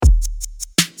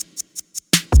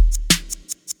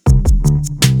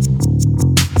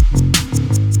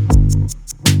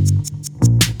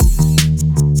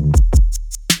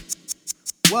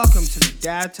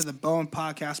Dad to the Bone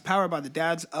podcast, powered by the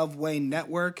Dads of Wayne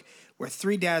Network, where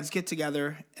three dads get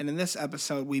together. And in this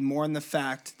episode, we mourn the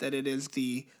fact that it is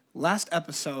the last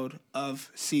episode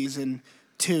of season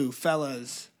 2.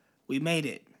 Fellas, we made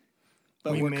it.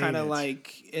 But we're kind of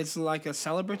like, it's like a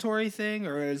celebratory thing,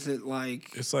 or is it like...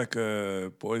 It's like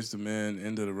a Boys to Men,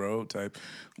 End of the Road type.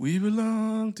 We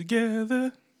belong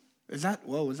together. Is that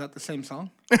the same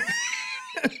song?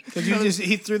 Because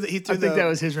he threw the... I think that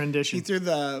was his rendition. He threw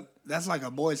the... That's like a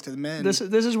Boys to the Men. This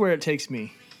is where it takes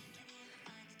me.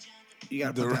 You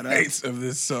got to put that up. The rights of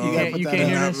this song you can't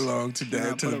hear this? belong to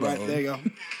Dad to the Bone. There you go.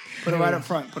 Put it right up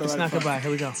front. Let's knock it back.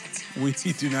 Here we go. We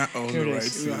do not own the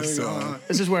rights to this song.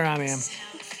 This is where I am.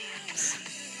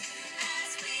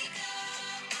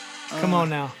 Come on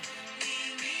now.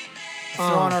 Throw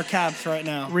on our caps right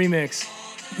now. Remix.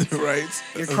 The rights.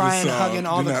 You're crying, hugging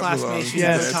all the classmates you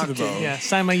never talked to. Yeah,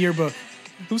 sign my yearbook.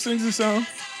 Who sings this song?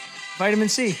 Vitamin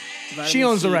C. She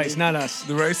owns the rights, not us.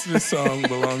 The rights to this song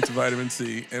belong to Vitamin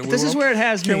C. And this is where it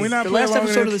has me. Can we not the play last along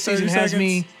episode in of the 30 season has seconds?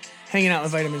 me hanging out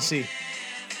with Vitamin C.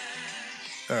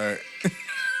 All right.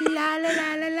 La la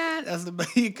la la la. That's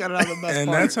you cut out the best And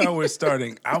part. that's how we're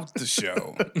starting out the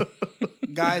show.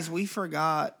 Guys, we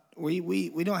forgot. We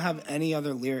don't have any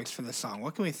other lyrics for the song.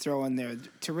 What can we throw in there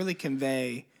to really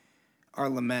convey our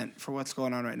lament for what's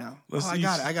going on right now? I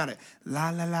got it. La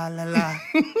la la la la.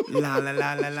 La la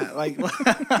la la la. Like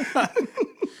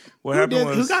What happened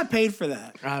was who got paid for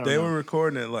that? I don't they know. were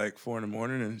recording at like 4 a.m,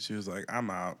 and she was like, "I'm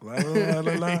out." La, la, la,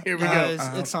 la, la. Here we Guys,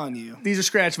 go. it's on you. These are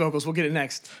scratch vocals. We'll get it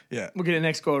next. Yeah. We'll get it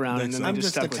next go around, and then I'm they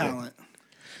just just a stuck with it. talent.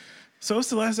 So it's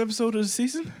the last episode of the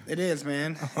season. It is,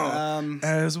 man.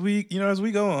 As we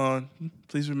go on,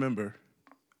 please remember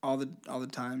All the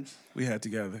times. we had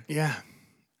together. Yeah.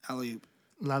 Alley-oop.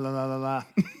 La la la la la.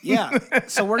 Yeah.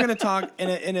 So we're gonna talk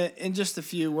in just a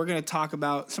few. We're gonna talk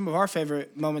about some of our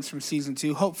favorite moments from season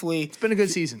 2. Hopefully, It's been a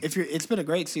good season. it's been a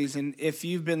great season. If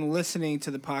you've been listening to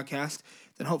the podcast,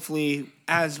 then hopefully,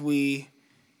 I was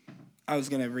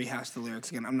gonna rehash the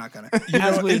lyrics again. I'm not gonna.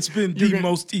 It's been the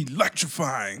most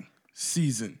electrifying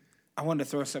season. I wanted to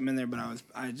throw something in there, but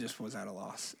I just was at a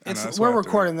loss. that's We're why I threw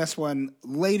recording this one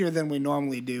later than we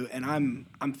normally do, and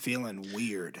I'm feeling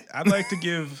weird. I'd like to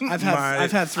give I've had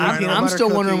 3 peanut I'm butter still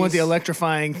wondering what the cookies.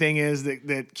 electrifying thing is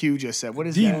that Q just said. What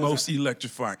is the that? most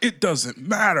electrifying. It doesn't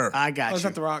matter. I got Oh, is you.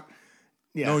 that the Rock?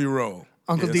 Yeah. Know your role.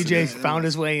 Uncle Yes, it DJ is. found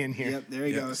his way in here. Yep, there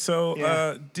you go. So,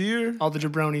 Yeah. dear All the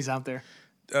jabronis out there.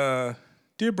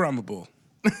 Brahma Bull,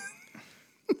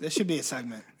 This should be a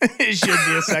segment. It should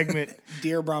be a segment.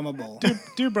 Dear Brahma Bull.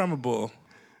 dear Brahma Bull,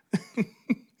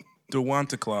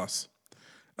 DeWanta Claus,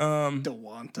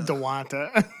 Dewanta.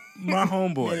 Dewanta. my Made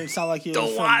homeboy. him sound like he was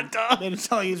Dewanta. made him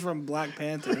sound like he was from Black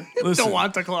Panther. Listen,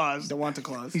 Dewanta Claus. Dewanta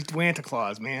Claus. He's Dewanta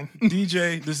Claus, man.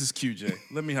 DJ, this is QJ.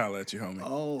 Let me holler at you, homie.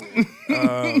 Oh,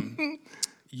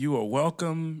 You are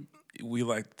welcome. We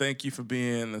thank you for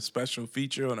being a special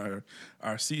feature on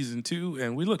our season 2,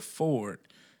 and we look forward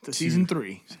To season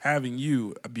 3. having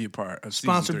you be a part of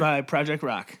Sponsored season 3. by Project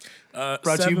Rock. Brought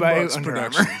to you 7 by Bucks Under Armour.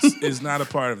 Productions is not a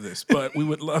part of this, but we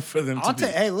would love for them to be.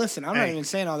 hey, listen, I'm not Hey. even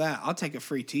saying all that. I'll take a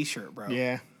free T-shirt, bro.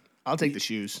 Yeah. I'll take the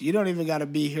shoes. You don't even got to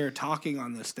be here talking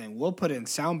on this thing. We'll put in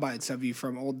sound bites of you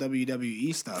from old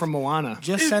WWE stuff. From Moana.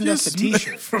 Just send us a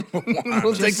T-shirt. From Moana.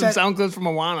 We'll take some send- sound clips from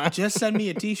Moana. Just send me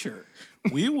a T-shirt.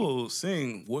 We will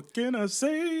sing. What can I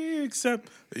say except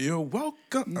you're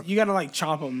welcome? You got to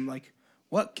chop them.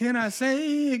 What can I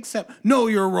say except know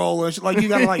your role? You got to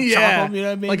chop them. You know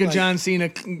what I mean? Like a John Cena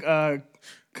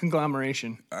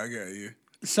conglomeration. I got you.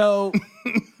 So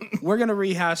we're going to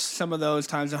rehash some of those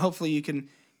times, and hopefully you can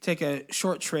take a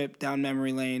short trip down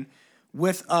memory lane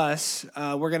with us.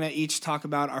 We're going to each talk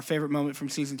about our favorite moment from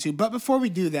season 2. But before we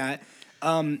do that,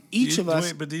 each of us...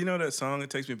 Wait, but do you know that song? It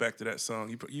takes me back to that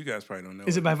song. You guys probably don't know.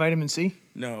 Is it by Vitamin C?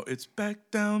 No, it's back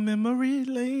down memory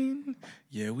lane.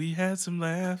 Yeah, we had some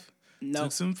laugh. No.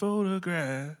 Took some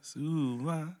photographs.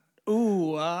 Ooh,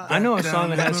 Ooh, I know a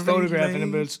song that has memory photograph in it,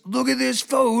 lane. but it's, look at this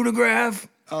photograph.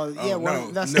 oh yeah,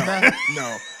 no, that's no, the best.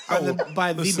 no.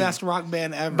 By the Listen, best rock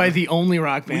band ever. By the only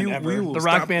rock band We ever. will The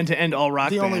rock stop- band to end all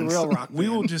rock the bands. only real rock band. We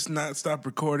will just not stop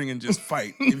recording and just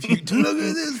fight. If you look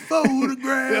at this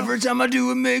photograph. Every time I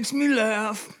do it makes me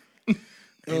laugh.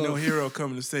 Ain't no hero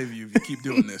coming to save you if you keep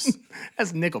doing this.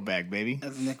 That's Nickelback, baby.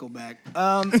 That's Nickelback.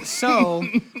 So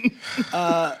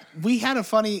we kind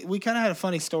of had a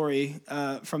funny story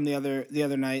from the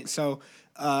other night. So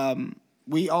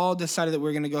we all decided that we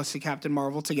were going to go see Captain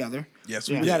Marvel together. Yes,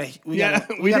 Yeah.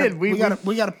 we did. We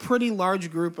got a pretty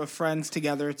large group of friends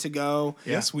together to go.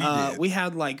 Yes, we did. We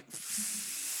had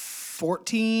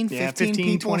 14, 15, 15,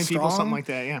 people 20 strong. people, something like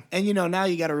that, yeah. And, now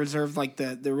you got to reserve, like,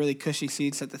 the really cushy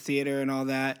seats at the theater and all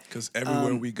that. Because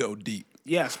everywhere we go deep.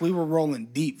 Yes, we were rolling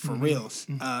deep for reals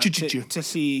Choo-choo-choo. to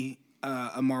see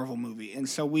a Marvel movie. And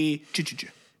so we Choo-choo-choo.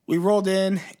 rolled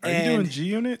in. Are you doing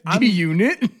G-Unit?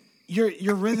 G-Unit?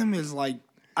 Your rhythm is like,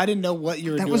 I didn't know what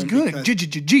you were That doing. was good. because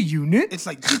G-Unit? It's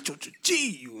like,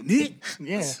 G-Unit.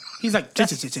 Yeah. He's like, I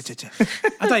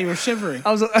thought you were shivering.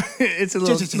 I was. It's a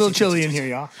little chilly in here,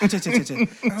 y'all. I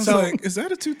was like, is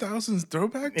that a 2000s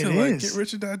throwback to It like is. Get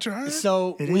Rich or Die Trying?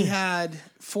 So It we is. had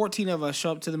 14 of us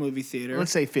show up to the movie theater.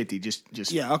 Let's say 50.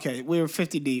 Just. Yeah, okay. We were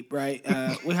 50 deep, right?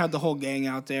 We had the whole gang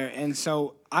out there, and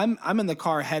so I'm in the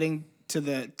car heading to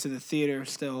the theater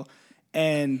still,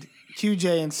 and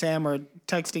QJ and Sam are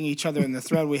texting each other in the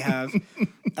thread we have,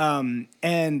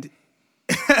 and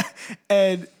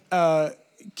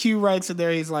Q writes in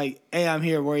there. He's like, "Hey, I'm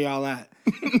here. Where y'all at?"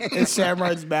 And Sam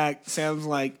writes back. Sam's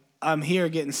like, "I'm here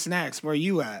getting snacks. Where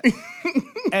you at?"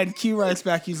 And Q writes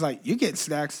back. He's like, "You getting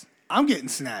snacks? I'm getting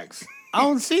snacks. I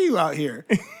don't see you out here."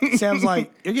 Sam's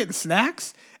like, "You're getting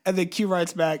snacks?" And then Q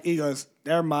writes back. He goes,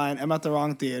 "Never mind. I'm at the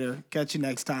wrong theater. Catch you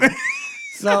next time."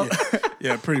 So,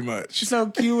 Yeah, pretty much. so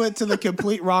Q went to the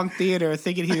complete wrong theater,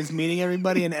 thinking he was meeting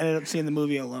everybody, and ended up seeing the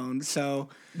movie alone. So,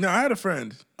 No, I had a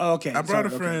friend. okay, I brought a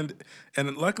sorry, okay. friend,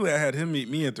 and luckily I had him meet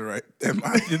me at the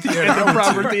theater. The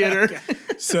proper theater.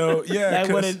 So yeah, That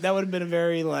 'cause- would have been a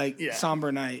very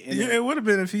somber night. And yeah, it would have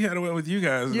been if he had went with you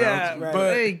guys. Yeah, Right.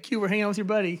 but hey, Q, we're hanging out with your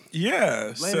buddy.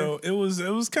 yeah, so it was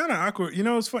kind of awkward.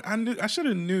 It's funny. I should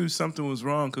have knew something was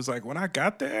wrong because like when I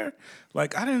got there,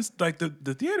 like I didn't like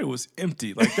the theater was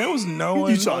empty. Like there was no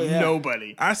one. You saw yeah.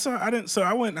 nobody. So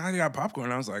I went and I got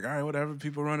popcorn. I was like, all right, whatever.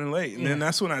 People running late, and then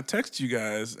that's when I texted you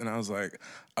guys, and I was like,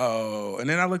 oh. And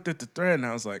then I looked at the thread, and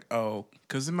I was like, oh,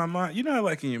 because in my mind, how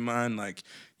like in your mind, like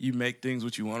you make things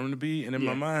what you want them to be, and in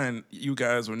my mind, you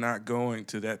guys were not going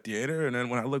to that theater. And then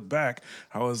when I look back,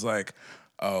 I was like,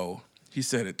 oh. He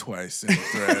said it twice in the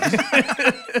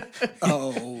thread.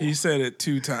 Oh, He said it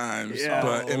 2 times, Yeah.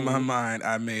 but in my mind,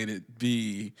 I made it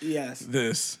be yes.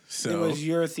 this. So It was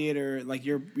your theater, like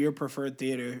your preferred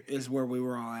theater is where we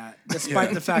were all at,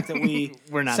 despite the fact that we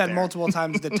We're not said there. multiple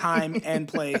times the time and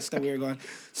place that we were going.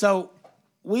 So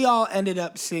we all ended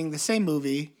up seeing the same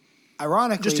movie,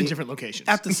 ironically, Just in different locations.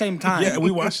 at the same time. yeah,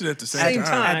 we watched it at the same Same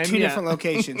time. time. At two yeah. different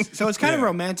locations. So it's kind of Yeah.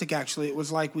 romantic, actually. It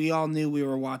was like we all knew we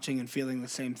were watching and feeling the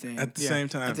same thing At the same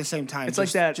time. At the same time. It's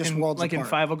like that, just in, worlds like apart. in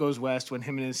Five Goes West when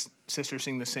him and his sister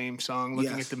sing the same song,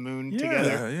 looking Yes. at the moon Yeah,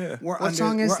 together. yeah. We're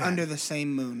song is we're that? under the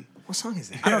same moon. What song is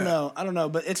that? I don't know,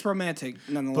 but it's romantic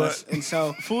nonetheless. But and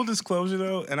so full disclosure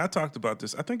though, and I talked about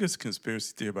this. I think it's a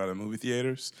conspiracy theory about the movie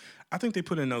theaters. I think they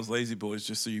put in those lazy boys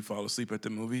just so you fall asleep at the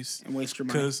movies and waste your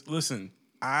money. Because listen,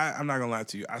 I'm not gonna lie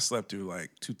to you. I slept through like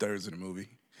 2/3 of the movie,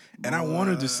 and I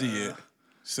wanted to see it.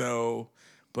 So,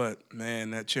 but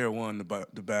man, that chair won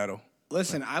the battle.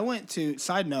 Listen, I went to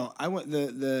side note. I went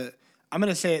the. I'm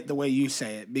gonna say it the way you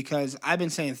say it because I've been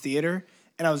saying theater,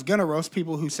 and I was gonna roast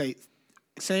people who say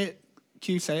it.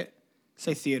 Q, say it.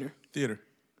 Say theater. Theater.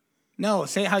 No,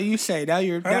 say it how you say it. Now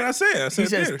you're. How did I say it? I He said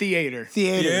says theater. theater.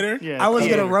 Theater. Yeah, I was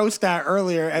theater. gonna roast that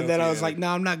earlier, and then I was theater. like, no,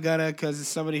 I'm not gonna, because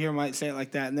somebody here might say it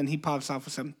like that, and then he pops off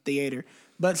with some theater.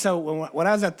 But so when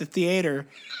I was at the theater,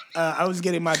 I was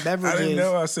getting my beverages. I didn't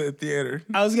know I said theater.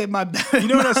 I was getting my. You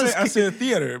know what I said? I said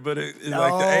theater, but it's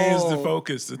like the A is the Oh.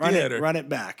 focus. The Run theater. it, run it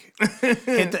back.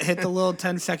 hit the little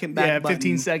 10-second back Yeah, button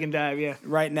 15-second dive, yeah.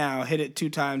 right now. Hit it 2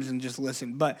 times and just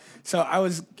listen. But so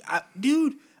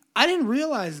dude, I didn't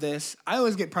realize this. I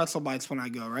always get pretzel bites when I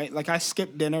go, right? Like I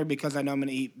skip dinner because I know I'm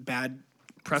gonna eat bad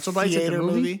Pretzel bites at the theater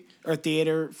movie? or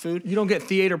theater food. You don't get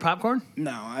theater popcorn?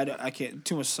 No, I can't.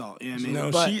 Too much salt. You know what I mean?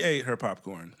 No, But, she ate her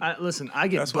popcorn. Listen, I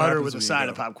get That's what butter happens with a when you side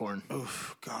go. of popcorn.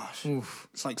 gosh, Oof.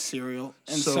 it's like cereal.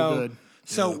 And So so good.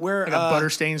 So we're I got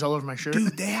butter stains all over my shirt.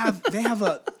 Dude, they have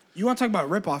a. You want to talk about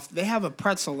ripoff? They have a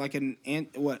pretzel like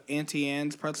Auntie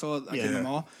Anne's pretzel like in the Yeah.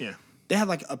 mall. Yeah. They had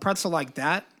like a pretzel like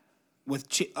that with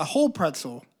a whole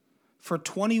pretzel for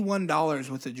 $21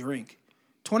 with a drink.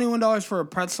 $21 for a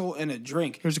pretzel and a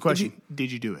drink. Here's the question: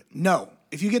 Did you do it? No.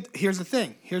 If you get here's the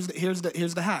thing. Here's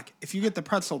the hack. If you get the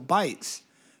pretzel bites,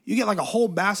 you get like a whole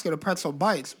basket of pretzel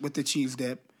bites with the cheese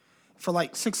dip for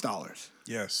like $6.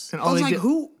 Yes. And I all was they like, did-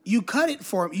 who you cut it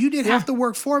for? You did Yeah. half the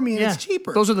work for me, and Yeah. it's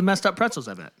cheaper. Those are the messed up pretzels,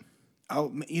 I bet.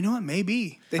 Oh, you know what?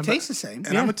 Maybe they taste the same. And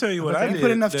I'm gonna tell you what I they did.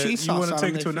 put enough that cheese you sauce want to on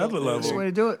take them, it to they another feel- That's the way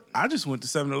level. to do it. I just went to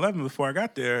 7-Eleven before I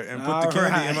got there and put the All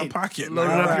candy in my right. pocket. Load it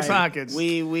man. up your pockets.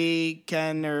 We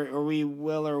can or we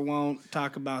will or won't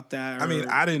talk about that. I mean,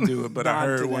 or I didn't do it, but I nod to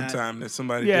heard one that. time that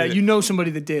somebody Yeah, did it. you know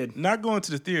somebody that did. Not going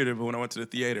to the theater, but when I went to the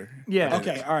theater. Yeah. I did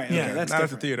Okay, it. all right. Yeah. Okay, that's not at the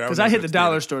different. theater. Because I hit the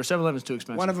dollar store. 7-Eleven's too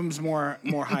expensive. One of them's more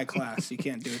high class. You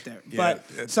can't do it there. Yeah,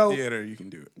 But at so the theater, you can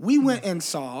do it. we went and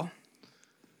saw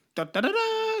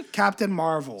Captain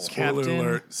Marvel. Spoiler Captain-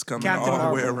 alert. It's coming Captain all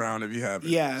the way Marvel. around if you haven't.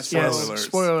 Yeah, Spoiler Yes. alerts.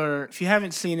 Spoiler alert. If you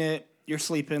haven't seen it, you're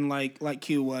sleeping like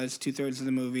Q was 2/3 of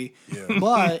the movie. Yeah.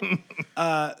 But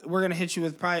we're gonna hit you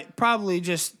with probably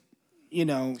just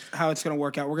how it's gonna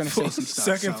work out. We're gonna say some stuff.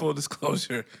 Second so. full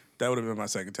disclosure, that would have been my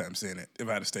second time seeing it if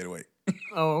I had stayed awake.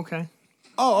 Oh, okay.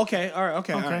 Oh, okay. All right.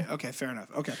 Okay. All Okay. right. Okay. Fair enough.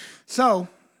 Okay. So,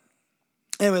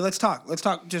 anyway, let's talk. Let's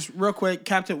talk just real quick,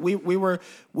 Captain. We were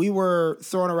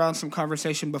throwing around some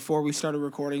conversation before we started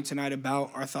recording tonight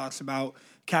about our thoughts about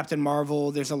Captain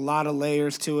Marvel. There's a lot of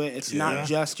layers to it. It's not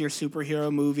just your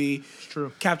superhero movie. It's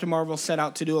true. Captain Marvel set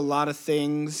out to do a lot of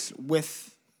things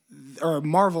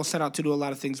Marvel set out to do a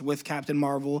lot of things with Captain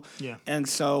Marvel. Yeah. And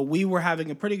so we were having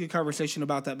a pretty good conversation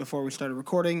about that before we started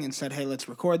recording and said, hey, let's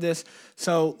record this.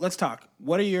 So let's talk.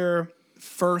 What are your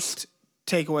first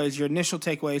takeaways, your initial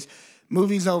takeaways?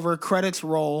 Movie's over, credits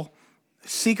roll,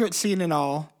 secret scene and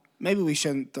all. Maybe we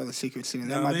shouldn't throw the secret scene in.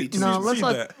 That might be too No, much.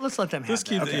 let's let them have Let's that.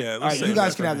 keep Okay. yeah. All Let's right, save you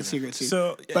guys that can for have the a secret minute. scene.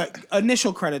 So But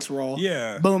initial credits roll.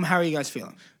 Yeah. Boom, how are you guys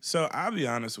feeling? So I'll be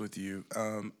honest with you.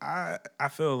 I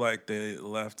feel like they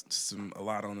left a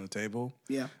lot on the table.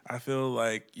 Yeah. I feel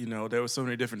like there were so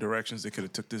many different directions they could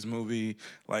have took this movie,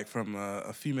 like from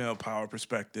a female power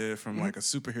perspective, from like a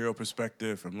superhero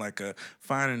perspective, from like a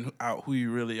finding out who you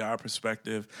really are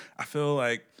perspective. I feel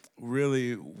like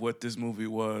really what this movie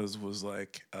was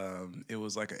like it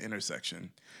was like an intersection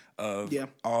of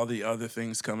all the other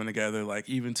things coming together, like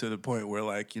even to the point where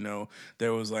like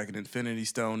there was like an Infinity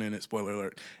Stone in it, spoiler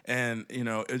alert, and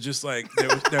it's just like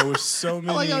there were so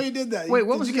many. I like how you did that. Wait,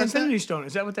 what Did was you the catch that? Infinity Stone?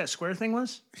 Is that what that square thing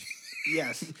was?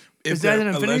 Yes. Is that an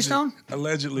Infinity Stone?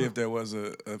 Allegedly, if there was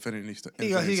a Infinity Stone. He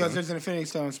goes, there's an Infinity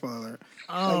Stone spoiler.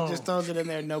 Oh. Like, just throws it in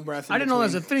there, no breath. I didn't know that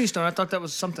was an Infinity Stone. I thought that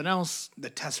was something else.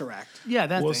 the Tesseract. Yeah,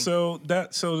 that Well, thing.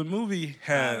 so the movie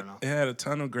had don't know. it had a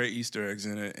ton of great Easter eggs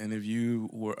in it, and if you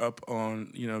were up on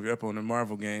if you're up on the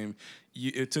Marvel game,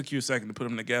 it took you a second to put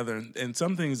them together, and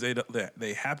some things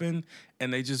they happen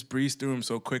and they just breeze through them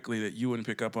so quickly that you wouldn't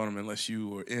pick up on them unless you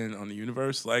were in on the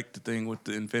universe, like the thing with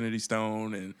the Infinity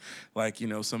Stone and like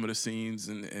some of the scenes,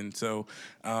 and so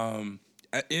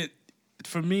it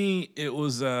for me it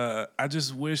was I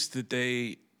just wish that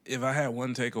if I had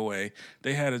one takeaway,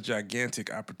 they had a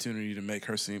gigantic opportunity to make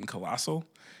her seem colossal.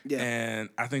 Yeah. And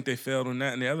I think they failed on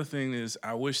that. And the other thing is,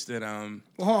 I wish that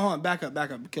Well, hold on, back up,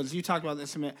 because you talked about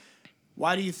this a minute.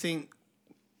 Why do you think?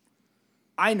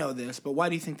 I know this, but why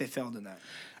do you think they failed in that?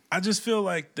 I just feel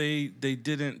like they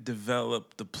didn't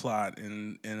develop the plot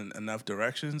in enough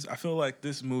directions. I feel like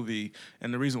this movie,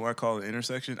 and the reason why I call it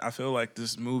Intersection, I feel like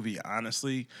this movie,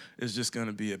 honestly, is just going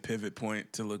to be a pivot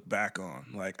point to look back on.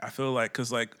 Like, I feel like,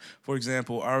 because, like, for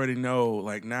example, I already know,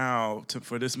 like, now,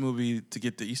 for this movie to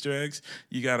get the Easter eggs,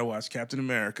 you got to watch Captain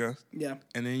America. Yeah.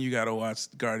 And then you got to watch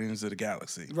Guardians of the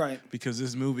Galaxy. Right. Because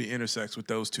this movie intersects with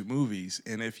those two movies.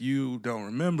 And if you don't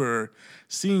remember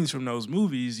scenes from those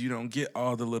movies, you don't get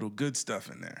all the little good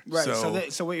stuff in there. Right.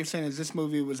 So what you're saying is this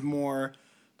movie was more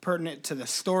pertinent to the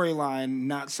storyline,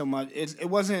 not so much. It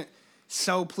wasn't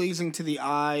so pleasing to the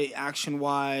eye, action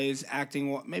wise,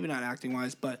 maybe not acting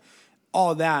wise, but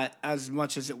all that as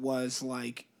much as it was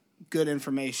like good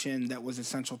information that was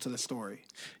essential to the story.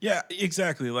 Yeah,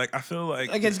 exactly. Like, I feel like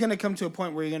Like it's gonna come to a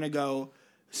point where you're gonna go.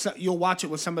 So you'll watch it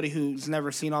with somebody who's never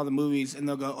seen all the movies, and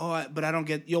they'll go, but I don't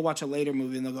get. You'll watch a later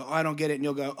movie, and they'll go, I don't get it, and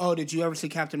you'll go, oh, did you ever see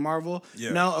Captain Marvel?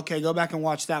 Yeah. No, okay, go back and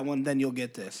watch that one, then you'll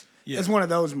get this. Yeah. It's one of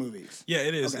those movies. Yeah,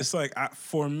 it is. Okay. It's like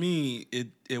for me,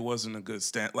 it wasn't a good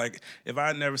stand. Like, if I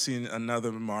had never seen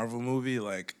another Marvel movie,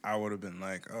 like I would have been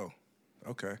like, oh,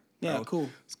 okay, Yeah, Well, cool.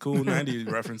 It's cool 90s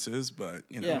references, but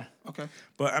Yeah, okay.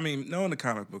 But I mean, knowing the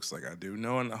comic books like I do,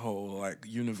 knowing the whole like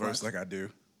universe like I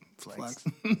do. Flex.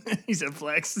 He said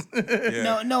flex.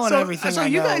 Yeah. Knowing everything I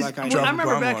you know, guys, like I I know. remember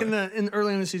Drop a back bomb in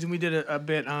early in the season we did a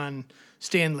bit on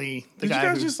Stan Lee, the Did you guy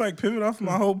guys who. just like pivot off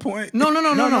my whole point? No. no,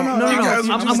 You guys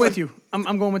were I'm just with you.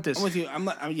 I'm going with this. I'm with you.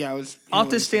 I was. Off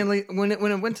this Stan Lee, when it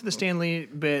went to the Stan Lee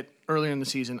bit earlier in the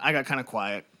season, I got kind of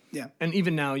quiet. Yeah. And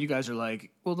even now, you guys are like,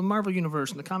 well, the Marvel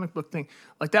Universe and the comic book thing,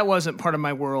 like that wasn't part of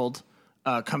my world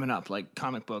coming up, like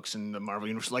comic books and the Marvel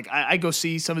Universe. Like I go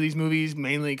see some of these movies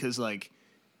mainly because like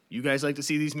you guys like to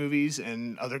see these movies,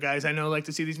 and other guys I know like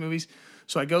to see these movies.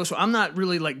 So I go. So I'm not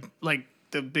really like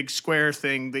the big square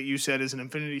thing that you said is an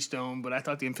Infinity Stone, but I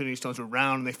thought the Infinity Stones were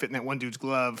round and they fit in that one dude's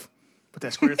glove. But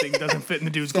that square thing doesn't fit in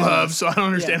the dude's glove, so I don't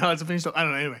understand how it's Infinity Stone. I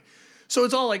don't know. Anyway, so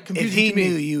it's all like confusing If he to me.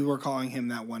 knew you were calling him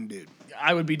that one dude,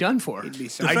 I would be done for. be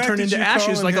so- I'd fact turn that into you're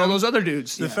ashes calling like all him- those other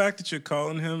dudes. The fact that you're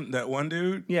calling him that one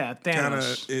dude, Yeah, kind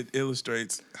Thanos. of it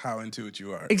illustrates how into it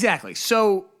you are. Exactly.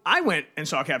 So I went and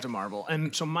saw Captain Marvel,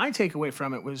 and so my takeaway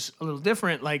from it was a little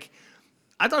different. Like,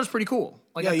 I thought it was pretty cool.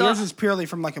 Like, yeah, I yours thought is purely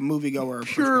from like a moviegoer.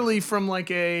 purely from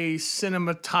like a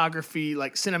cinematography,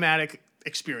 like cinematic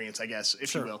experience, I guess,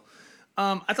 if you will.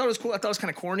 I thought it was cool. I thought it was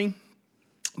kind of corny,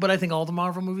 but I think all the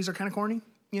Marvel movies are kind of corny.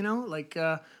 You know, like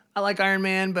I like Iron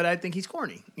Man, but I think he's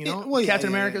corny. You know, Yeah, well, yeah, Captain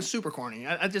yeah, America yeah. is super corny.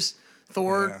 I just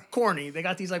Thor Yeah. corny. They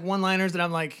got these like one-liners that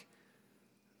I'm like,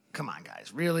 come on,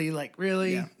 guys, really, like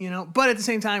really, Yeah. you know. But at the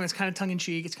same time, it's kind of tongue in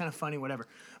cheek. It's kind of funny, whatever.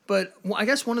 But I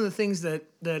guess one of the things that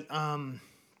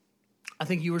I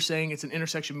think you were saying, it's an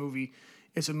intersection movie.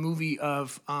 It's a movie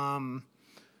of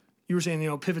you were saying, you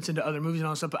know, pivots into other movies and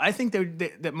all that stuff. But I think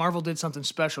that Marvel did something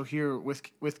special here with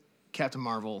Captain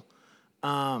Marvel,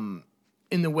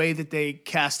 in the way that they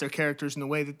cast their characters and the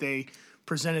way that they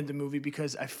presented the movie,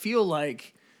 because I feel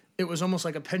like it was almost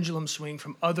like a pendulum swing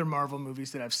from other Marvel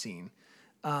movies that I've seen.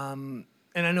 And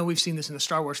I know we've seen this in the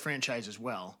Star Wars franchise as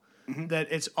well, that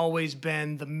it's always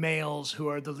been the males who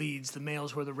are the leads, the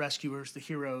males who are the rescuers, the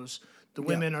heroes. The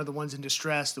women are the ones in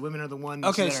distress. The women are the ones.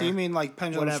 Okay, that so are, you mean like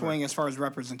pendulum whatever. swing as far as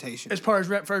representation? as far as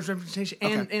representation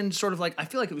and sort of like, I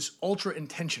feel like it was ultra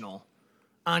intentional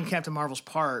on Captain Marvel's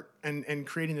part and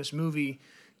creating this movie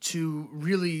to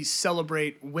really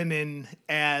celebrate women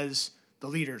as the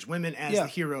leaders, women as Yeah. the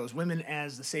heroes, women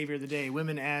as the savior of the day,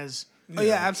 women as Oh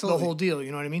yeah, the absolutely. whole deal.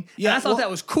 You know what I mean? Yeah, And I thought well- that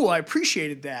was cool. I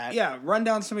appreciated that. Yeah, run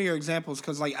down some of your examples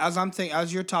because, like,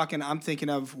 as you're talking, I'm thinking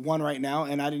of one right now,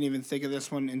 and I didn't even think of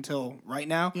this one until right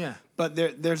now. Yeah. But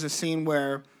there's a scene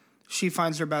where she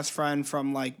finds her best friend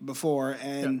from like before,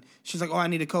 and she's like, "Oh, I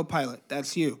need a co-pilot.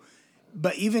 That's you."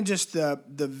 But even just the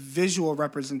visual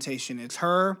representation, it's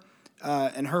her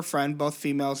and her friend, both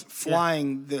females,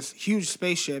 flying this huge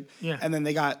spaceship, Yeah. and then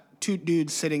they got two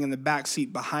dudes sitting in the back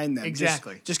seat behind them.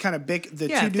 Exactly. Just kind of the two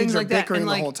things dudes are like that. bickering And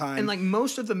the like, whole time. And like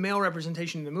most of the male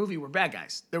representation in the movie were bad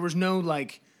guys. There was no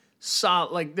like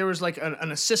there was like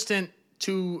an assistant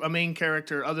to a main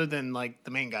character other than like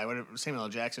the main guy, whatever, Samuel L.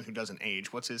 Jackson, who doesn't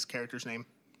age. What's his character's name?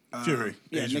 Fury.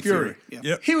 yeah, Agent Nick Fury. Yeah.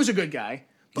 Yep. He was a good guy.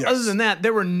 But Yes. other than that,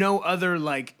 there were no other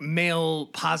like male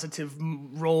positive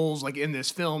roles like in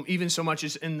this film, even so much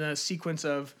as in the sequence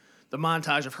of the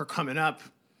montage of her coming up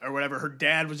or whatever. Her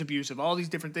dad was abusive, all these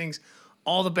different things.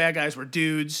 All the bad guys were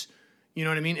dudes. You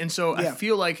know what I mean? And so I Yeah.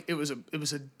 feel like it was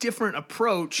a different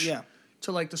approach Yeah.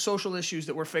 to like the social issues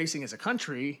that we're facing as a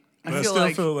country. But I still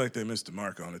feel like they missed the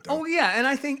mark on it, though. oh yeah, and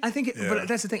I think it, Yeah. but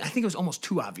that's the thing. I think it was almost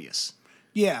too obvious.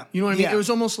 Yeah. You know what I mean? Yeah. It was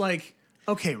almost like,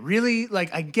 okay, really?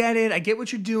 Like, I get it. I get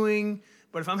what you're doing.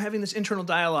 But if I'm having this internal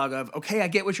dialogue of, okay, I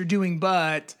get what you're doing,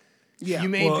 but Yeah. you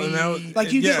may Well, be and that-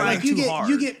 Like you Yeah, get like like you too get hard,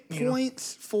 you get you know?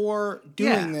 points for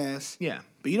doing this. Yeah.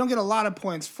 But you don't get a lot of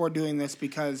points for doing this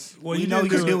because Well, we you know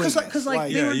didn't you're do it- doing Because this.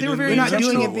 like, Yeah, they you were didn't very you're not doing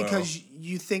intentional. it well. because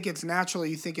you think it's natural.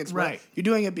 You think it's Right. You're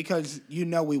doing it because you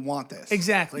know we want this.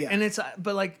 Exactly. Yeah. And it's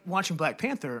but like watching Black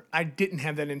Panther, I didn't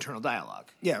have that internal dialogue.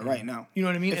 Yeah. Right now. You know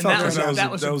what I mean? It And felt that was, like that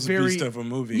a was a very beast of a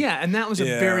movie. Yeah, and that was a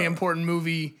Yeah. very important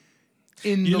movie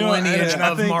in You the know, lineage and I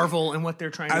of think- Marvel and what they're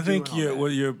trying to I do. think and all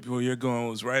that. where you're going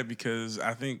was right, because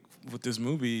I think with this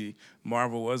movie,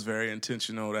 Marvel was very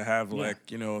intentional to have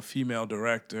like, you know, a female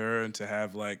director and to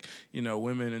have like, you know,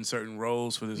 women in certain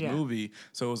roles for this Yeah. movie.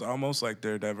 So it was almost like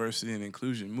their diversity and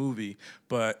inclusion movie.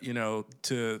 But, you know,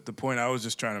 to the point I was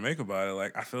just trying to make about it,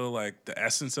 like I feel like the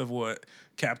essence of what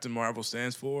Captain Marvel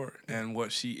stands for and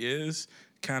what she is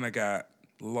kind of got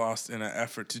lost in an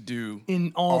effort to do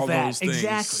in all that. those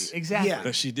things Exactly. Yeah.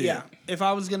 that she did. Yeah. If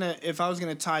I was gonna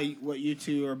tie what you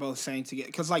two are both saying together,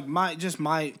 because like my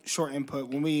short input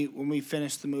when we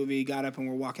finished the movie, got up and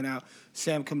we're walking out,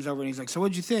 Sam comes over and he's like, "So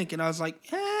what'd you think?" And I was like,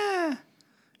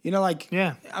 you know, like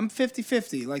Yeah. I'm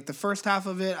 50-50. Like the first half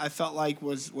of it, I felt like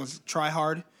was try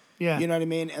hard. Yeah. You know what I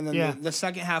mean? And then Yeah. the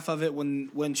second half of it,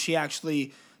 when she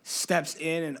actually steps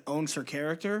in and owns her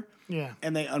character, Yeah.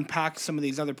 and they unpack some of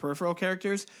these other peripheral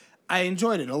characters, I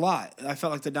enjoyed it a lot. I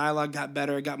felt like the dialogue got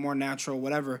better, it got more natural,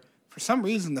 whatever. For some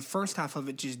reason, the first half of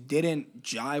it just didn't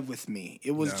jive with me.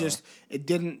 It was just it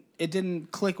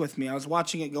didn't click with me. I was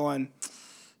watching it going,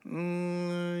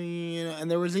 you know, and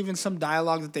there was even some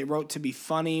dialogue that they wrote to be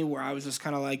funny where I was just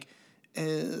kind of like,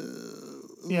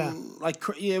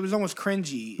 it was almost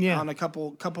cringy on a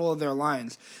couple of their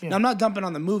lines. Yeah. Now I'm not dumping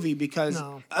on the movie because It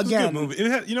was a again, good movie.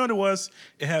 It had, you know what it was?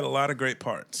 It had a lot of great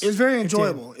parts. it was very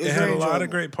enjoyable. It had a lot of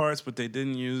great parts, but they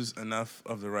didn't use enough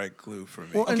of the right glue for me.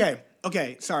 Well,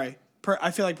 Okay, sorry.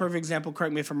 I feel like perfect example.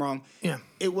 Correct me if I'm wrong. Yeah.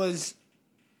 It was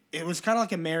kind of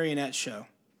like a marionette show.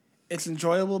 It's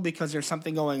enjoyable because there's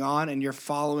something going on and you're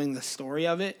following the story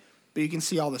of it, but you can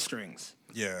see all the strings.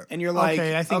 Yeah. And you're like,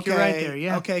 Okay, I think you're right there,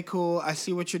 yeah. Okay, cool. I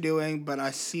see what you're doing, but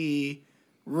I see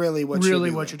really what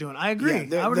you're doing. I agree.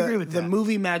 Yeah, I would agree with that. The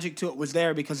movie magic to it was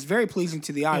there because it's very pleasing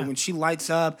to the eye. Yeah. When she lights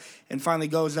up and finally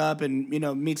goes up and,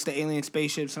 meets the alien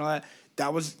spaceships and all that,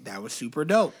 that was super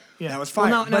dope. Yeah. That was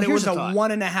fine. Well, now but here's here's a a thought.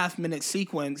 1.5 minute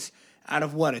sequence out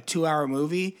of what, a 2-hour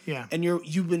movie? Yeah. And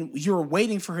you're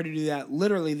waiting for her to do that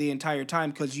literally the entire time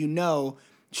because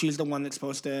she's the one that's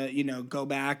supposed to, go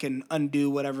back and undo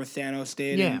whatever Thanos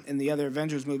did in the other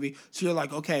Avengers movie. So you're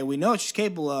like, okay, we know what she's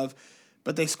capable of,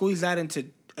 but they squeeze that into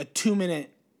a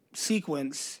 2-minute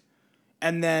sequence,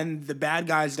 and then the bad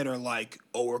guys that are like,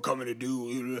 oh, we're coming to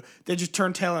do, they just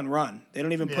turn tail and run. They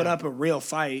don't even put up a real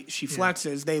fight. She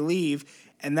flexes, they leave,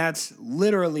 and that's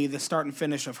literally the start and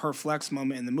finish of her flex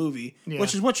moment in the movie,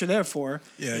 which is what you're there for.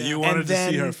 Yeah, you wanted to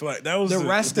see her flex. That was the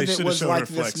rest of they it should've was showed like her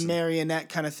this flexing. marionette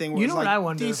kind of thing. Where You it's know what like I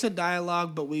wonder? decent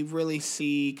dialogue, but we really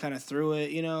see kind of through it.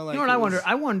 Like You know what I wonder?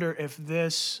 I wonder if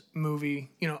this movie,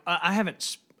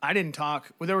 I didn't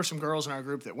talk. Well, there were some girls in our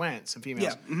group that went, some females.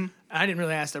 Yeah. Mm-hmm. I didn't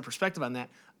really ask their perspective on that.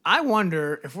 I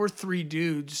wonder if we're 3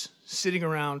 dudes sitting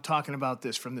around talking about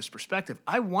this from this perspective.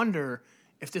 I wonder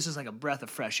if this is like a breath of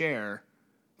fresh air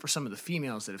for some of the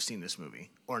females that have seen this movie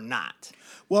or not.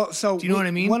 Well, so do you know what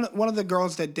I mean? One of the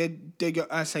girls that did go,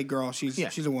 I say girl, she's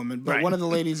a woman, but Right. one of the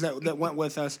ladies that went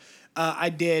with us,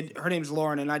 her name's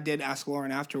Lauren, and I did ask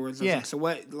Lauren afterwards. I was like, so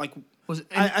what? Like,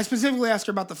 I specifically asked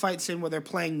her about the fight scene where they're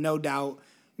playing No Doubt.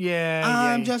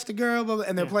 I'm just a girl, blah, blah,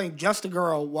 and they're playing Just a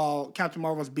Girl while Captain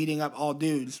Marvel's beating up all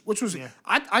dudes, which was that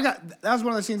was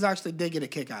one of the scenes I actually did get a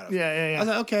kick out of. Yeah. I was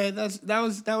like, okay,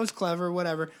 that was clever,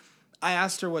 whatever. I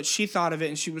asked her what she thought of it,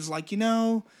 and she was like,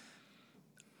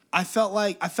 I felt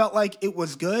like it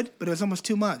was good, but it was almost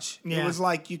too much. Yeah. It was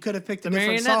like you could have picked a The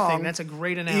different marionette song. thing, that's a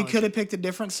great analogy. You could have picked a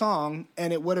different song,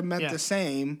 and it would have meant the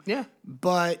same. Yeah.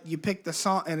 But you picked the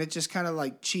song, and it just kind of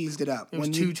like cheesed it up. It was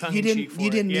too tongue-in-cheek for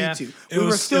You didn't it. Yeah. need to. It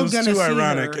was too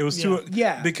ironic. It was too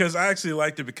because I actually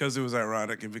liked it because it was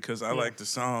ironic and because I liked the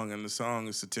song and the song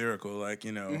is satirical. Like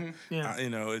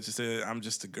it's just I'm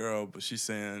just a girl, but she's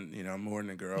saying I'm more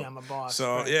than a girl. Yeah, I'm a boss.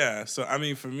 So right. so I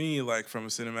mean for me, like from a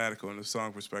cinematical and the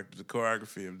song perspective, the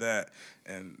choreography of that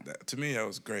to me that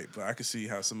was great. But I could see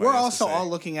how somebody. We're else also would say, all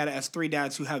looking at it as 3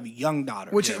 dads who have young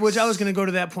daughters, Which I was going to go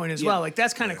to that point as Yeah. well. Like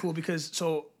that's kind of cool because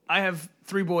so I have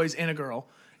 3 boys and a girl,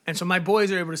 and so my boys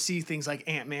are able to see things like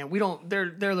Ant-Man. We don't.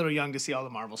 They're a little young to see all the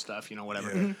Marvel stuff, whatever.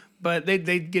 Yeah. Mhm. But they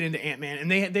get into Ant-Man and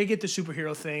they get the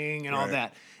superhero thing and all Right.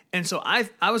 that. And so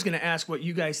I was going to ask what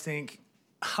you guys think.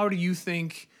 How do you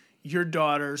think your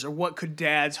daughters, or what could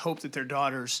dads hope that their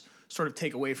daughters sort of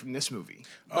take away from this movie?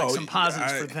 Like some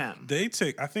positives for them.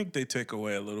 I think they take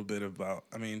away a little bit about.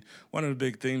 I mean, one of the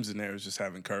big themes in there is just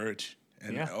having courage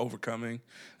and overcoming.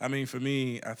 I mean, for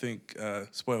me, I think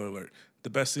spoiler alert. The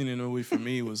best scene in the movie for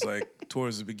me was like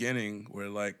towards the beginning where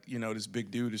like, this big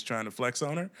dude is trying to flex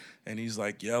on her and he's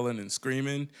like yelling and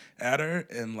screaming at her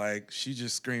and like she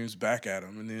just screams back at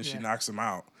him and then she knocks him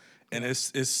out. And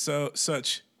it's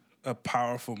such a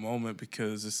powerful moment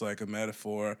because it's like a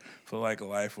metaphor for like a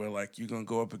life where like you're gonna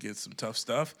go up against some tough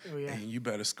stuff and you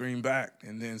better scream back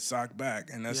and then sock back.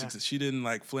 And that's she didn't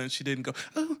like flinch. She didn't go,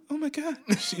 oh my God.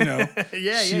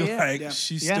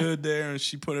 She stood there and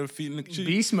she put her feet in the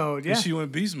beast mode. Yeah, and she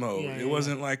went beast mode. It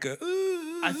wasn't like a.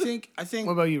 I think.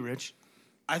 What about you, Rich?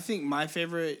 I think my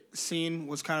favorite scene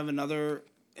was kind of another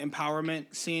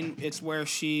empowerment scene. It's where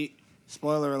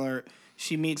spoiler alert,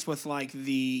 she meets with like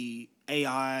the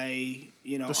AI,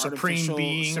 the supreme artificial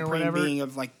being or whatever. being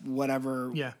of like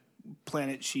whatever Yeah.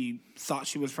 planet she thought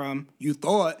she was from. You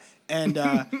thought, and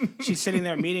she's sitting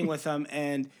there meeting with them,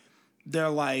 and they're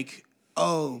like,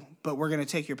 "Oh, but we're gonna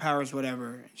take your powers,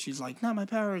 whatever." She's like, "Not my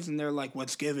powers," and they're like,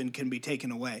 "What's given can be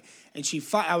taken away." And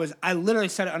I literally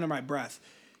said it under my breath.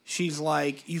 She's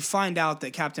like, you find out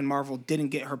that Captain Marvel didn't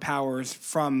get her powers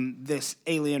from this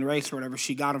alien race or whatever.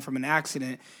 She got them from an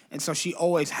accident. And so she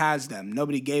always has them.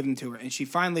 Nobody gave them to her. And she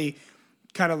finally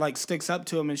kind of like sticks up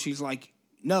to him and she's like,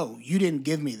 no, you didn't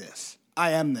give me this.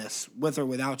 I am this with or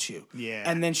without you. Yeah.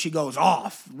 And then she goes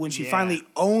off. When she finally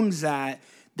owns that,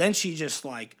 then she just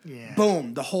like,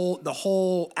 boom, the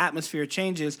whole atmosphere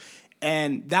changes.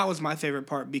 And that was my favorite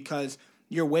part because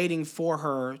you're waiting for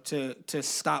her to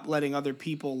stop letting other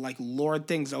people like lord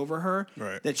things over her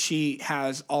Right. that she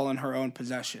has all in her own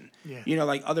possession. Yeah. You know,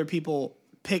 like other people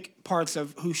pick parts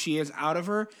of who she is out of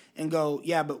her and go,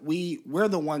 yeah, but we're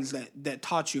the ones that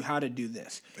taught you how to do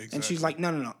this. And she's like,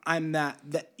 no, I'm that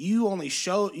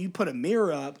you put a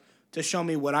mirror up to show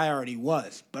me what I already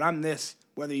was, but I'm this,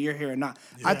 whether you're here or not.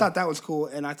 Yeah. I thought that was cool,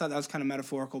 and I thought that was kind of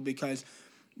metaphorical because,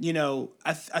 you know,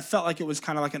 I felt like it was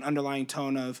kind of like an underlying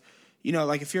tone of, you know,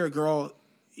 like if you're a girl,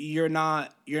 you don't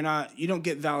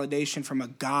get validation from a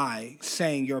guy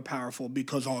saying you're powerful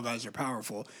because all guys are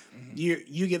powerful. Mm-hmm.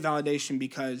 You get validation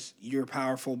because you're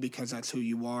powerful because that's who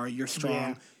you are. You're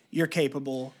strong. You're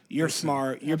capable. You're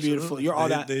smart. You're beautiful. You're all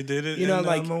that. They did it. You know, in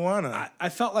like Moana. I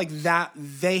felt like that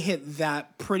they hit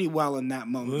that pretty well in that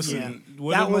moment. Listen,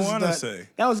 what did Moana say?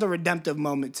 That was the redemptive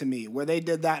moment to me where they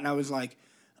did that, and I was like,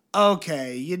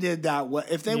 okay, you did that.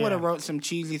 If they would have wrote some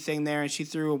cheesy thing there and she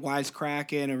threw a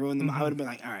wisecrack in and ruined them, I would have been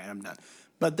like, all right, I'm done.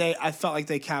 But I felt like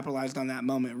they capitalized on that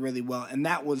moment really well, and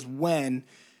that was when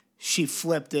she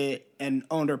flipped it and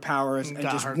owned her powers and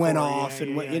just went off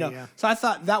and went, you know. Yeah. So I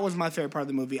thought that was my favorite part of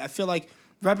the movie. I feel like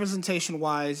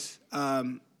representation-wise,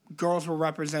 girls were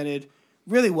represented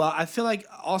really well. I feel like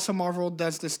also Marvel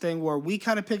does this thing where we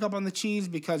kind of pick up on the cheese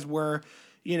because we're,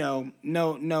 you know,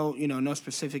 no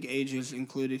specific ages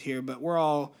included here, but we're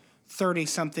all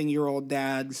 30-something-year-old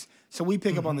dads, so we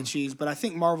pick up on the cheese. But I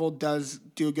think Marvel does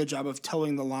do a good job of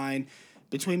towing the line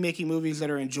between making movies that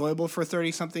are enjoyable for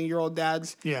 30-something-year-old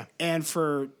dads and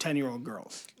for 10-year-old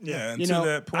girls. Yeah, and you to know,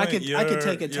 that point, I could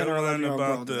take a 10 or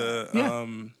 11-year-old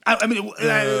girl.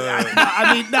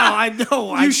 I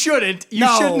know. You shouldn't. You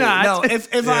should not. No,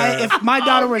 if my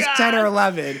daughter was 10 or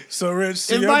 11. So, Rich,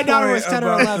 if my daughter was 10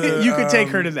 or 11, you could take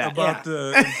her to that. About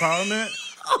the empowerment,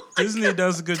 Disney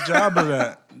does a good job of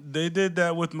that. They did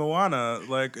that with Moana,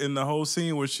 like in the whole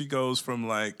scene where she goes from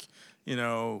like, you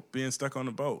know, being stuck on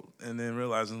the boat and then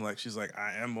realizing like she's like,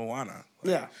 I am Moana.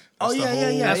 Like,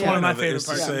 That's one of my favorite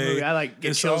parts of the movie. I like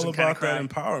get it's chills all and kind of about cry. that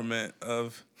empowerment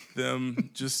of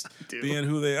them just being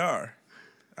who they are.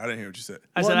 I didn't hear what you said.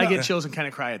 I said I get chills and kind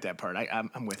of cry at that part.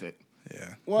 I'm with it.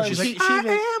 Yeah. Well, she's like, I am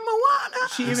Moana.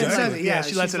 She even says it. Yeah,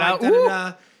 she lets it like,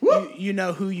 out. You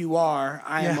know who you are.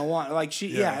 I am Moana. Like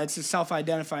it's a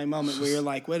self-identifying moment where you're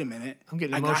like, wait a minute. I'm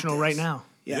getting emotional right now.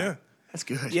 Yeah. That's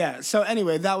good. Yeah. So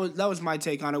anyway, that was my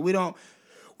take on it. We don't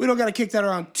got to kick that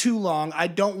around too long. I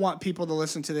don't want people to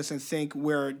listen to this and think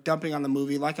we're dumping on the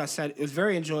movie. Like I said, it was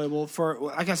very enjoyable.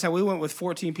 Like I said, we went with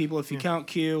 14 people. If you count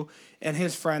Q and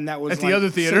his friend, that was at the other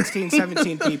theater. 16,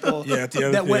 17 people. At the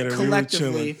other that theater, went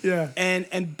collectively. We were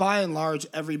And by and large,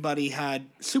 everybody had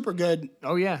super good.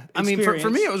 Oh yeah. I mean, for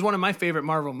me, it was one of my favorite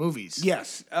Marvel movies.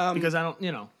 Yes. Because I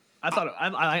don't, I thought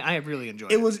I really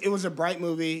enjoyed it. It was a bright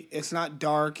movie. It's not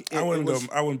dark. I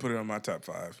wouldn't put it on my top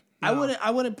 5. No. I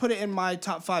wouldn't put it in my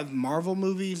top 5 Marvel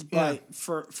movies, but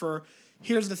for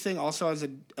here's the thing also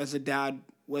as a dad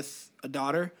with a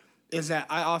daughter is that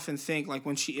I often think like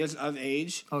when she is of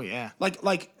age. Oh yeah.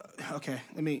 Like okay,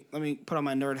 let me put on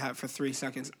my nerd hat for 3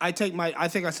 seconds. I think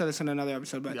I said this in another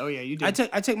episode, but oh yeah, you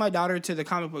did. I take my daughter to the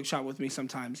comic book shop with me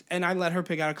sometimes, and I let her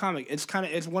pick out a comic.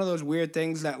 It's one of those weird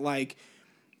things that like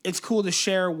it's cool to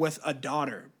share with a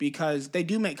daughter because they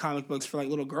do make comic books for like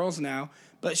little girls now,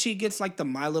 but she gets like the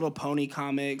My Little Pony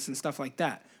comics and stuff like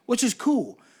that, which is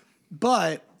cool.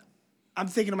 But I'm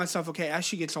thinking to myself, okay, as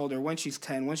she gets older, when she's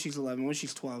 10, when she's 11, when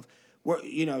she's 12,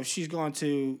 she's going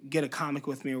to get a comic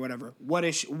with me or whatever. What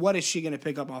is she going to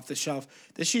pick up off the shelf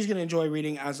that she's going to enjoy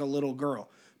reading as a little girl?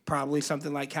 Probably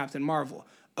something like Captain Marvel.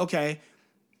 Okay.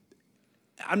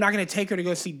 I'm not going to take her to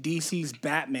go see DC's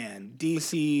Batman,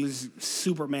 DC's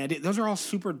Superman. Those are all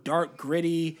super dark,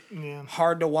 gritty,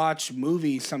 hard to watch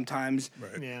movies sometimes.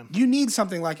 Right. Yeah. You need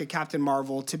something like a Captain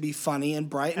Marvel to be funny and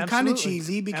bright and kind of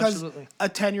cheesy because a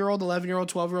 10-year-old,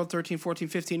 11-year-old, 12-year-old, 13, 14,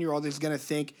 15-year-old is going to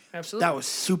think that was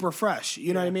super fresh.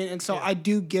 You know what I mean? And so I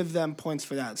do give them points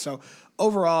for that. So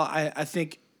overall, I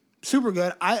think super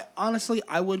good.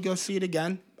 I would go see it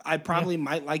again. I probably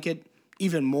might like it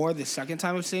even more the second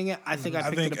time of seeing it. I think I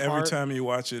picked it apart. Every time you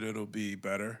watch it, it'll be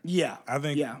better. Yeah. I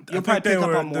think you'll probably pick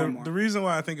up on more and more. The reason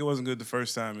why I think it wasn't good the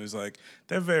first time is like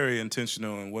they're very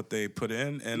intentional in what they put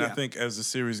in, and I think as the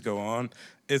series go on,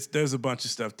 there's a bunch of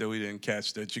stuff that we didn't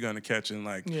catch that you're gonna catch in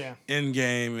like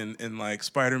Endgame and like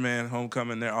Spider-Man: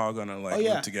 Homecoming. They're all gonna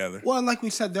live together. Well, and like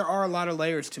we said, there are a lot of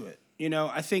layers to it.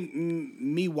 I think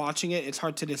me watching it, it's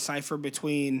hard to decipher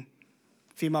between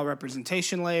female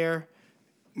representation layer,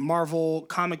 Marvel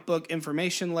comic book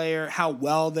information layer, how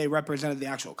well they represented the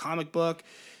actual comic book,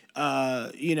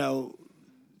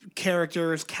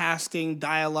 characters, casting,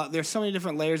 dialogue. There's so many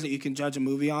different layers that you can judge a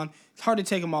movie on. It's hard to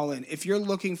take them all in. If you're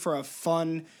looking for a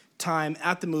fun time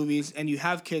at the movies and you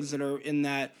have kids that are in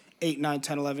that 8, 9,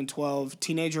 10, 11, 12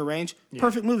 teenager range,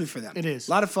 perfect movie for them. It is.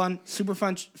 A lot of fun, super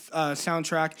fun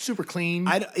soundtrack. Super clean.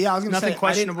 I was going to Nothing say,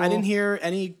 questionable. I didn't hear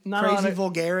any crazy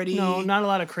vulgarity. No, not a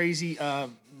lot of crazy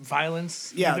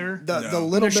violence either. The little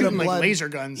They're bit of shooting blood, like laser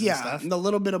guns and stuff. the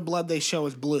little bit of blood they show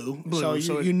is blue,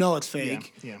 so you know it's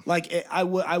fake. Yeah. Like I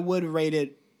would rate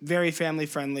it very family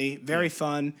friendly, very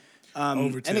fun,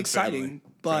 Over 10 and exciting. family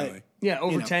But friendly. Yeah,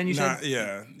 over 10, you said? Not,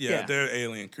 yeah, Yeah. there are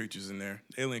alien creatures in there.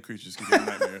 Alien creatures can give you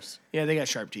nightmares. Yeah, they got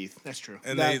sharp teeth. That's true.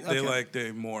 And they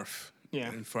morph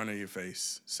in front of your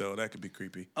face. So that could be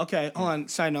creepy. okay, hold on.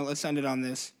 Side note, let's end it on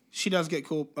this. She does get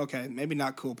cool. Okay, maybe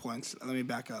not cool points. Let me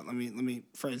back up. Let me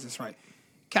phrase this right.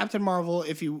 Captain Marvel.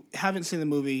 If you haven't seen the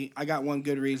movie, I got one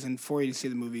good reason for you to see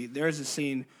the movie. There's a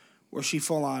scene where she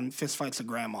full on fist fights a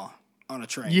grandma on a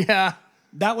train. Yeah.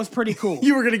 That was pretty cool.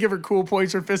 You were going to give her cool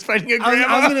points for fist fighting a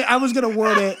grandma. I was gonna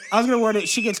word it.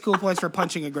 She gets cool points for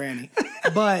punching a granny,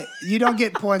 but you don't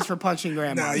get points for punching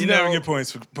grandma. Nah, you never get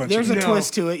points for punching. There's a No.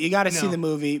 twist to it. You got to see the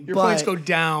movie. Your points go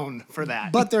down for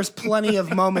that. But there's plenty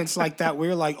of moments like that where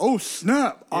you're like, oh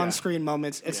snap, on screen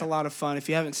moments. It's a lot of fun. If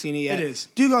you haven't seen it yet, It is.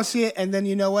 Do go see it, and then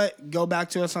you know what? Go back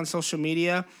to us on social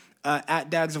media. At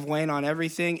Dads of Wayne on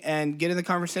everything, and get in the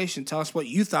conversation. Tell us what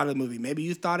you thought of the movie. Maybe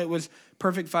you thought it was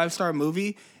perfect 5-star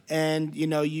movie, and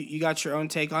you got your own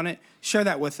take on it. Share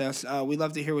that with us. We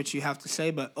love to hear what you have to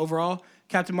say. But overall,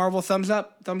 Captain Marvel, thumbs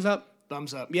up. Thumbs up.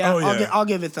 Yeah, Oh, yeah. I'll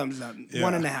give it thumbs up. Yeah.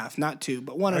 1.5, not 2,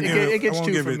 but 1.5. It gets I won't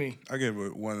 2 give from it, me. I give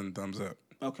it 1 thumbs up.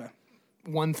 Okay.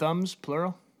 1 thumbs,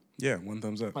 plural? Yeah, 1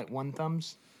 thumbs up. Like 1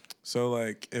 thumbs? So,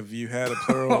 like, if you had a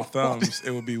plural of thumbs, it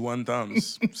would be 1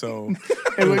 thumbs. So,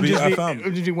 It would be just a be, thumb. It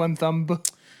would just be 1 thumb.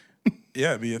 yeah,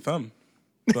 it'd be a thumb.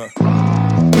 But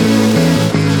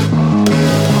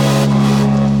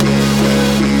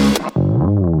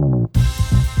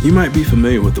you might be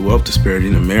familiar with the wealth disparity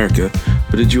in America,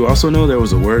 but did you also know there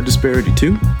was a word disparity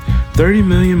too? 30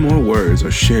 million more words are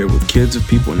shared with kids of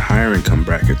people in higher income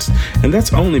brackets, and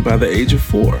that's only by the age of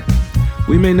 4.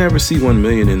 We may never see 1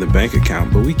 million in the bank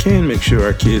account, but we can make sure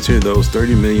our kids hear those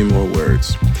 30 million more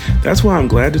words. That's why I'm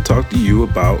glad to talk to you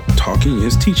about Talking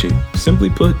is Teaching.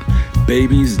 Simply put,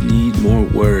 babies need more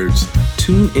words.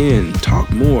 Tune in,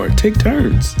 talk more, take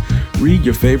turns. Read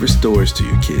your favorite stories to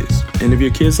your kids. And if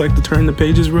your kids like to turn the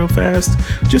pages real fast,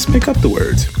 just make up the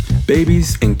words.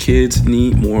 Babies and kids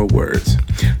need more words.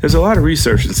 There's a lot of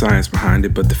research and science behind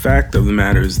it, but the fact of the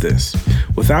matter is this.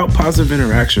 Without positive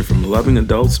interaction from loving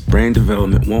adults, brain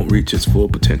development won't reach its full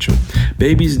potential.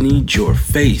 Babies need your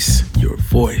face, your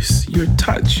voice, your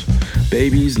touch.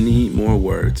 Babies need more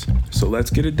words. So let's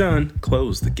get it done.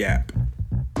 Close the gap.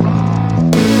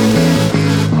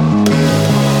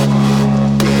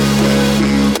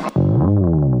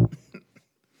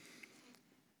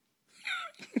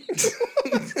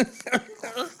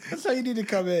 That's how you need to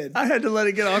come in. I had to let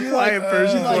it get all quiet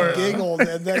first. You before like giggled,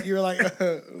 and then you were like,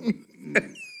 I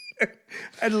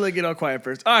had to let it get all quiet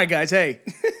first. All right, guys. Hey,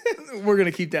 we're going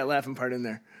to keep that laughing part in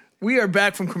there. We are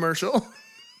back from commercial.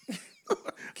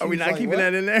 Are we not like, keeping what?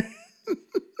 that in there?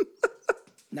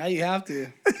 now you have to.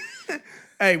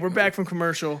 Hey, we're back from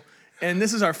commercial, and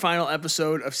this is our final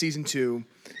episode of season 2.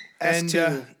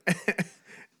 S2.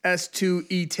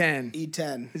 S2E10.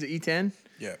 E10. Is it E10?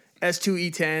 Yeah.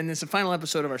 S2E10. It's the final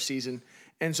episode of our season.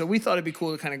 And so we thought it'd be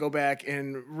cool to kind of go back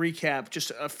and recap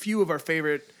just a few of our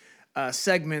favorite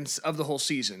segments of the whole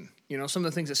season. You know, some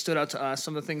of the things that stood out to us,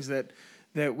 some of the things that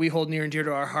we hold near and dear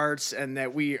to our hearts, and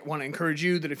that we want to encourage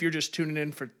you that if you're just tuning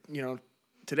in for,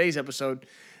 today's episode,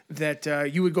 that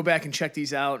you would go back and check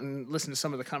these out and listen to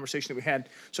some of the conversation that we had.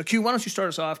 So Q, why don't you start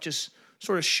us off? Just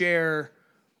sort of share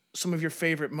some of your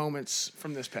favorite moments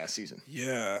from this past season.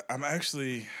 Yeah, I'm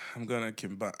actually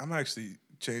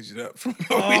change it up from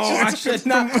I should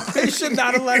not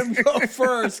have let him go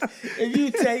first. If you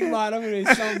take mine, I'm going to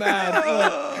be so mad.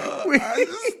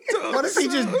 What if he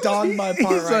just donned my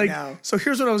part right now? So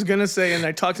here's what I was going to say, and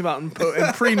I talked about in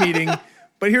pre-meeting,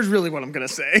 but here's really what I'm going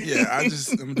to say. Yeah, I'm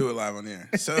gonna do it live on the air.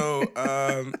 So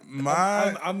I'm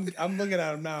looking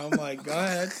at him now. I'm like, go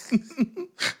ahead.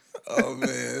 Oh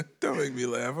man, don't make me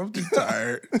laugh. I'm too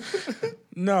tired.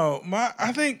 No,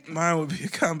 I think mine would be a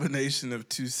combination of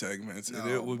 2 segments, and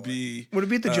it would be. Would it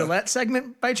be the Gillette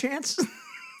segment by chance?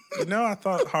 I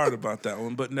thought hard about that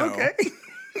one, but no. Okay.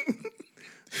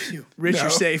 Rich, you're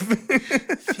safe.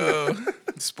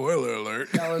 Spoiler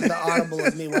alert. That was the audible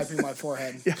of me wiping my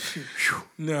forehead.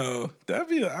 No,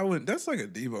 that's like a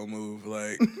Devo move.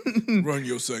 Like, run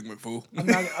your segment, fool.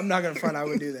 I'm not gonna front. I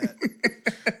would do that.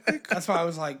 That's why I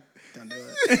was like, don't do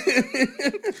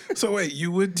it. So wait,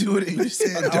 you would do it and you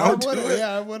said don't do it?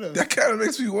 Yeah, I would have. That kind of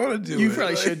makes me want to do it. You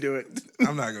probably should do it.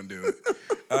 I'm not going to do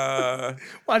it.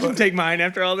 Watch him take mine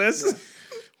after all this.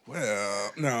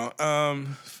 Well, no.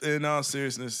 In all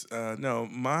seriousness, no.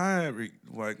 My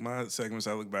segments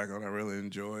I look back on, I really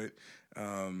enjoyed.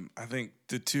 I think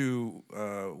the two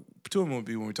of them would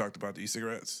be when we talked about the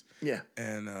e-cigarettes,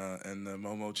 and the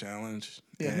Momo challenge,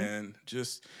 and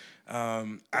just I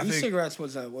think e-cigarettes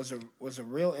was a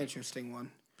real interesting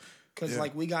one because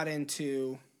like we got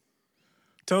into.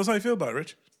 Tell us how you feel about it,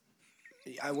 Rich.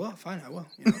 I will. Fine, I will.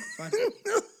 Fine.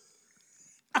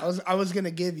 I was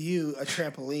gonna give you a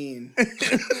trampoline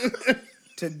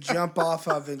to jump off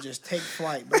of and just take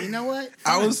flight, but you know what?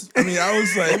 I was like,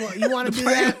 you want to do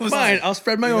that? Fine, I'll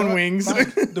spread my own wings.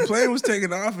 The plane was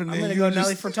taking off, and I'm then gonna go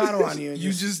Nelly Furtado on you, and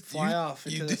you just fly off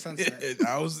into the sunset.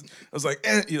 I was like,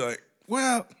 eh. You're like,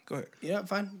 well, go ahead. Yeah,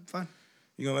 fine.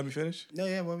 You gonna let me finish? No,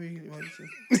 yeah. What were you saying?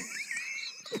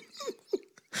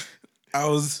 I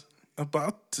was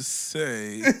about to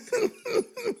say.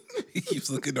 He keeps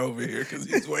looking over here because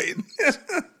he's waiting.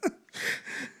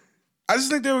 I just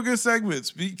think they were good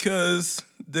segments because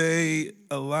they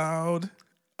allowed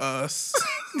us.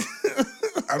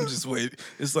 I'm just waiting.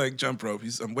 It's like jump rope.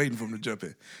 I'm waiting for him to jump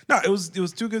in. No, it was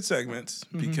two good segments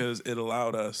because it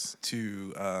allowed us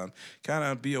to kind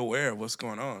of be aware of what's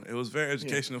going on. It was very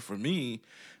educational for me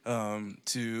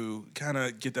to kind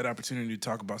of get that opportunity to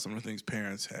talk about some of the things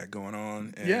parents had going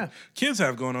on and kids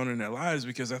have going on in their lives,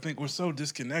 because I think we're so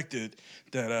disconnected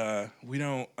that we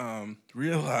don't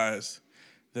realize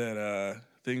that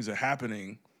things are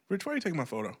happening. Rich, why are you taking my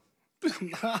photo?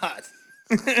 God.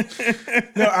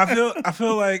 No, I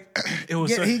feel like it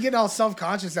was. He get all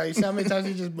self-conscious now. You see how many times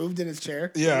he just moved in his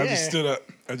chair? Yeah, I just stood up.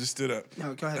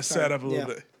 No, go ahead. I sat up a little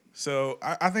bit. So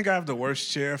I think I have the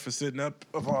worst chair for sitting up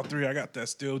of all three. I got that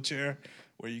steel chair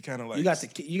where you kind of like you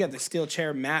got the steel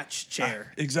chair match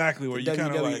chair. Exactly, where you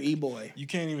kind of like boy. You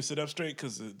can't even sit up straight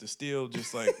because the steel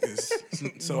just like is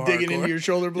so digging hardcore. into your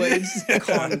shoulder blades.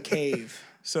 Concave.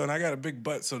 So and I got a big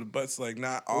butt, so the butt's like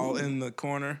not all in the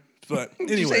corner. But anyway,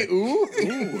 Did you say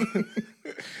ooh?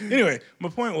 Anyway, my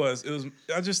point was,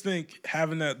 I just think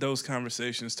having those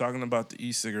conversations, talking about the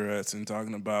e-cigarettes and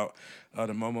talking about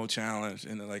the Momo challenge,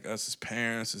 and like us as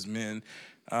parents, as men,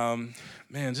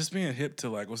 man, just being hip to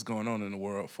like what's going on in the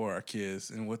world for our kids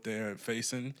and what they're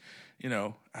facing.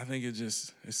 I think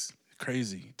it's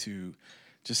crazy to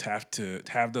just have to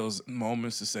have those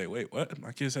moments to say, wait, what?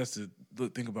 My kids has to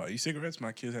think about e-cigarettes.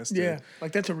 My kids has to. Yeah,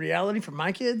 like that's a reality for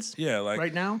my kids. Yeah, like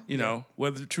right now.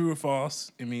 Whether true or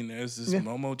false. I mean, there's this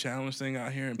Momo challenge thing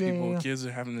out here, and kids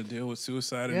are having to deal with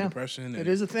suicide and depression. And, it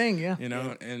is a thing. Yeah.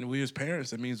 And we as parents,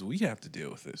 that means we have to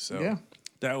deal with it. So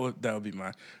that would be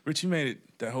my. Rich, you made it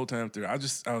that whole time through. I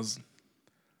was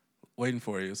waiting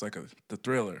for you. It's like the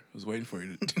Thriller. I was waiting for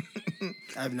you to.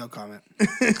 I have no comment.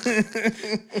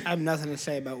 I have nothing to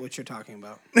say about what you're talking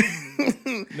about.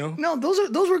 No,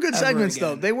 those were good segments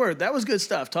though. They were. That was good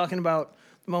stuff. Talking about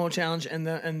the Momo challenge and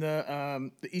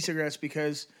the e-cigarettes,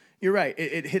 because you're right.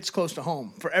 It hits close to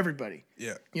home for everybody.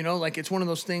 Yeah. Like it's one of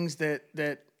those things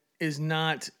that is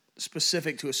not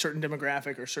specific to a certain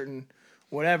demographic or certain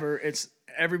whatever. It's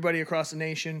everybody across the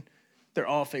nation. They're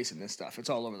all facing this stuff. It's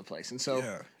all over the place. And so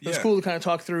it's cool to kind of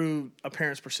talk through a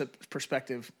parent's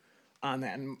perspective on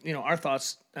that, and our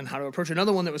thoughts on how to approach it.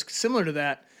 Another one that was similar to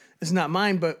that, this is not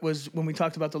mine, but was when we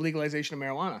talked about the legalization of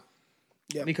marijuana,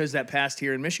 because that passed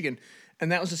here in Michigan,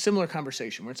 and that was a similar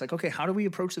conversation where it's like, okay, how do we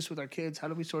approach this with our kids? How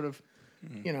do we sort of,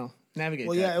 navigate?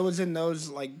 Well, that? it was in those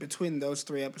between those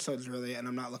 3 episodes really, and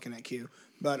I'm not looking at Q,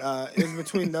 but it was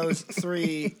between those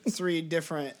three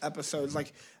different episodes.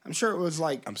 Like I'm sure it was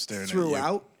like I'm staring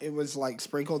throughout. It was like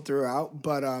sprinkled throughout,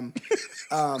 but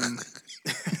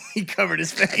he covered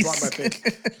his face. Blocked my face.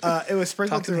 It was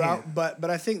sprinkled throughout, but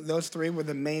I think those 3 were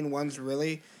the main ones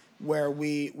really, where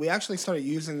we actually started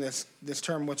using this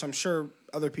term, which I'm sure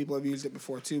other people have used it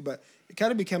before too, but it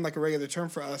kind of became like a regular term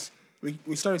for us.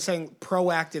 We started saying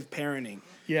proactive parenting.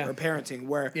 Or parenting,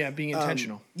 where being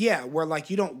intentional. Where like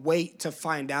you don't wait to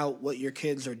find out what your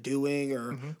kids are doing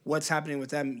or what's happening with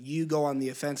them. You go on the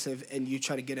offensive and you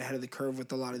try to get ahead of the curve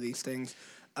with a lot of these things,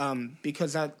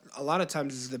 because that a lot of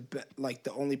times is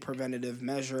the only preventative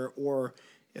measure, or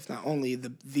if not only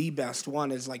the best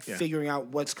one, is like figuring out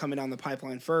what's coming down the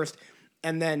pipeline first,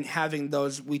 and then having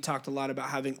those. We talked a lot about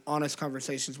having honest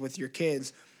conversations with your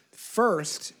kids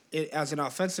first as an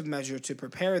offensive measure to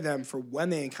prepare them for when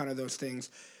they encounter those things,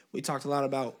 We talked a lot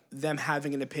about them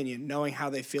having an opinion, knowing how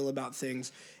they feel about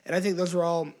things. And I think those are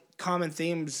all common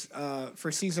themes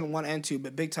for season 1 and 2,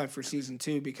 but big time for season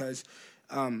 2 because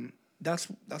that's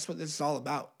what this is all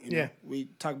about. You know? Yeah. We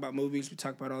talk about movies, we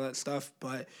talk about all that stuff,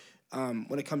 but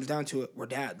when it comes down to it, we're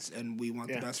dads and we want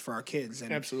the best for our kids.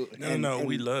 And, Absolutely. And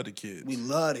we love the kids. we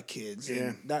love the kids.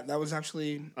 Yeah. And that was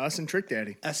actually Us and Trick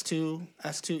Daddy.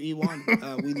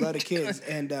 S2E1. We love the kids.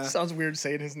 And Sounds weird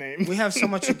saying his name. we have so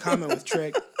much in common with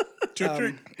Trick.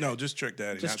 Trick? No, just Trick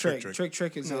Daddy. Just not Trick.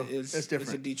 Trick is that's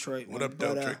different. a Detroit What one. up,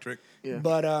 though, Trick? Yeah.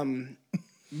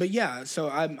 But yeah, so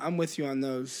I'm with you on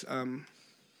those.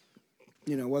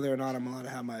 You know, whether or not I'm allowed to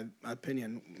have my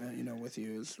opinion, you know, with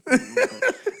you is.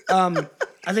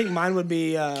 I think mine would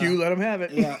be. Q, let him have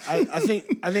it. Yeah, I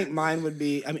think mine would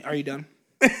be. I mean, are you done?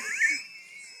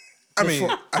 I mean,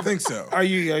 I think so. Are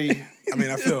you? I mean,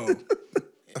 I feel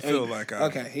like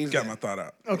I he's got there. my thought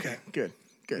out. Okay, good.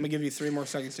 I'm gonna give you 3 more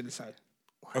seconds to decide.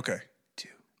 Okay. 2.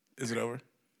 Is it over?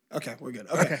 Okay, we're good.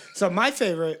 Okay, so my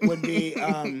favorite would be.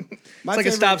 It's like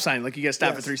a stop sign. Like you get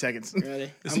stopped for Yes. 3 seconds.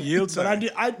 Ready? It's a yield But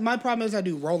sign. my problem is I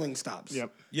do rolling stops.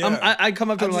 Yep. Yeah. I come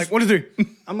up to him just- like 1, 2, 3.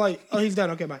 I'm like, oh, he's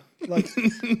done. Okay, bye. Like,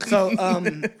 so,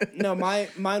 no,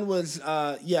 mine was,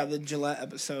 the Gillette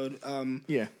episode,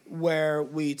 Yeah. where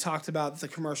we talked about the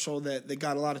commercial that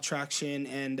got a lot of traction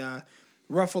and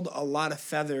ruffled a lot of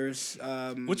feathers.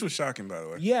 Which was shocking, by the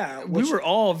way. Yeah, We were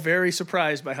all very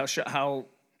surprised by how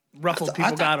ruffled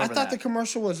people got over I thought that. the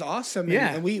commercial was awesome.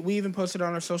 Yeah. And we even posted it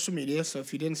on our social media. So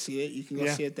if you didn't see it, you can go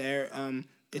Yeah. see it there.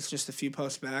 It's just a few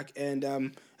posts back.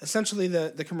 And essentially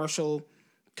the commercial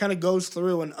kind of goes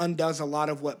through and undoes a lot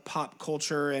of what pop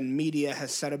culture and media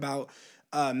has said about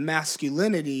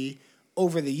masculinity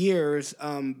over the years.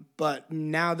 But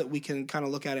now that we can kind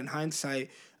of look at it in hindsight,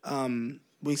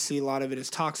 we see a lot of it as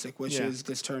toxic, which Yeah. is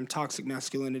this term toxic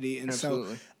masculinity. And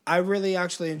Absolutely. so I really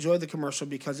actually enjoyed the commercial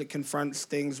because it confronts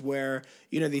things where,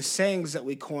 you know, these sayings that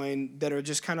we coin that are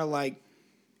just kind of like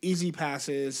easy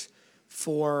passes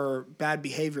for bad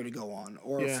behavior to go on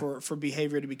or Yeah. for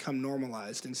behavior to become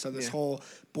normalized. And so this Yeah. whole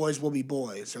boys will be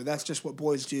boys or that's just what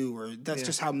boys do or that's Yeah.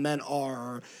 just how men are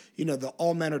or, you know, the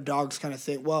all men are dogs kind of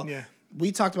thing. Well, Yeah.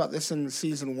 we talked about this in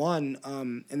season 1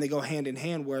 and they go hand in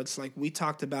hand where it's like we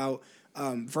talked about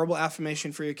verbal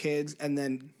affirmation for your kids and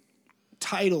then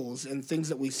titles and things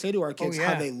that we say to our kids,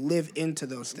 yeah. how they live into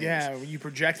those things. Yeah, you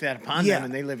project that upon Yeah. them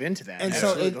and they live into that. And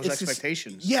Absolutely. so those it's just-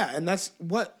 expectations. yeah, and that's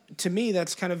what, to me,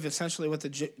 that's kind of essentially what the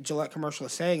Gillette commercial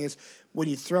is saying is when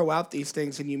you throw out these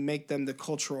things and you make them the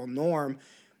cultural norm,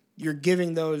 you're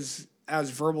giving those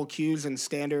as verbal cues and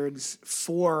standards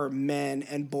for men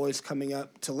and boys coming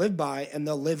up to live by, and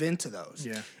they'll live into those.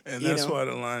 Yeah. And You that's know? why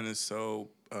the line is so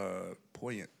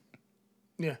poignant.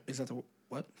 Yeah. Is that the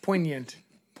what? Poignant.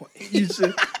 You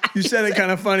said it kind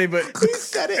of funny, but He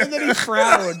said it and then he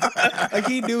frowned. Like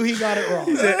he knew he got it wrong.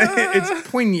 it's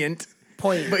poignant.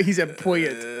 Poignant. But he said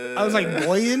poignant. I was like,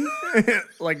 buoyant?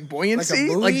 Like buoyancy?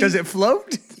 buoy? Like does it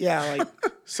float? Yeah, like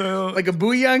So Like a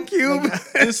bouillon cube?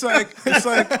 it's like That's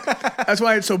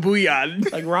why it's so bouillon.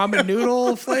 like ramen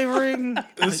noodle flavoring.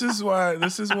 this is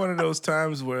one of those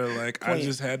times where like I Poignant.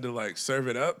 just had to like serve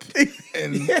it up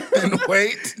and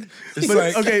wait. It's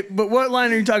like Okay, but what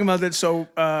line are you talking about that's so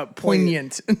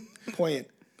poignant? Poignant.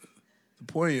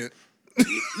 poignant.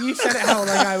 You said it how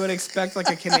like I would expect like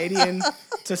a Canadian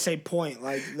to say point,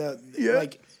 like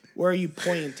like where are you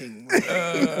pointing? Like,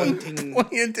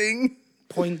 Pointing.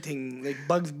 pointing, like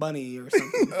Bugs Bunny or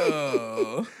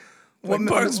something. Like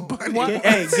Bugs Bunny.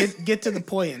 Get to the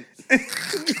point.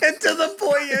 Get to the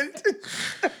poignant.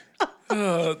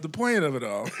 The point of it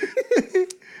all.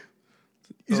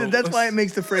 You said that's why it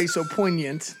makes the phrase so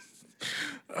poignant.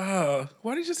 Why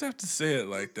do you just have to say it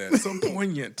like that? So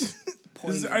poignant.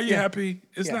 Are you happy?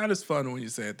 It's Yeah. not as fun when you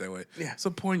say it that way. Yeah. So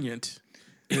poignant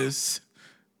is.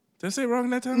 Did I say it wrong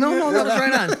that time? No, that was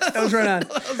right on. That was right on.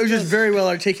 It was just very well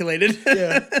articulated.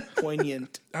 Yeah,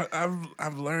 poignant.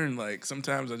 I've learned like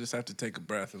sometimes I just have to take a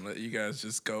breath and let you guys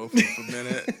just go for a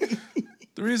minute.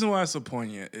 The reason why it's so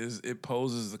poignant is it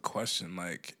poses the question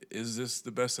like, is this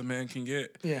the best a man can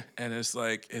get? Yeah. And it's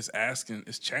like it's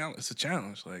a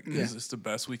challenge. Like, is this the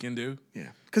best we can do? Yeah,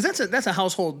 because that's a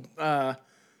household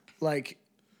like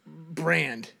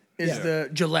brand is Yeah. the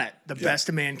Gillette, the best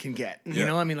a man can get. You Yeah.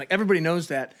 know, I mean, like everybody knows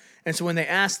that, and so when they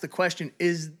ask the question,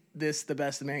 "Is this the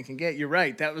best a man can get?" You're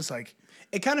right. That was like,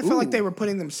 It kind of felt like they were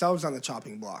putting themselves on the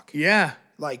chopping block. yeah,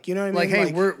 Like, you know what I like mean?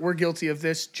 hey, we're guilty of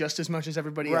this just as much as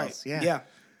everybody right. else. Yeah, Yeah.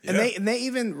 And Yeah. they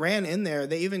even ran in there.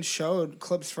 They even showed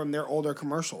clips from their older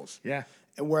commercials. yeah.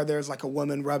 And where there's like a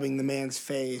woman rubbing the man's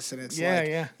face, and it's Yeah, like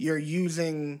yeah. you're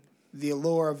using the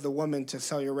allure of the woman to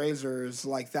sell your razors,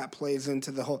 like that plays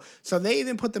into the whole. So they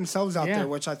even put themselves out there,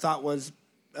 which I thought was,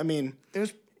 I mean, It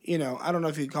was you know, I don't know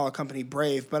if you'd call a company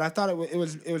brave, but I thought it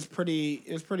was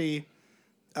pretty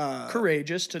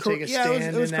courageous to take a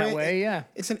stand in that way. Yeah.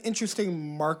 It's an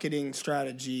interesting marketing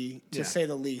strategy, to say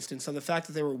the least. And so the fact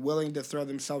that they were willing to throw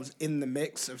themselves in the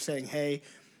mix of saying, hey,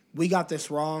 we got this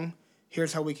wrong.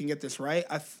 Here's how we can get this right.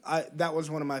 That was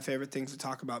one of my favorite things to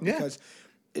talk about because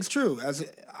it's true. As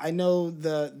I know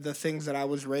the things that I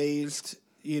was raised,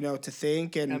 you know, to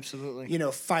think and absolutely, you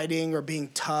know, fighting or being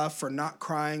tough or not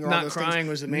crying or not all those crying things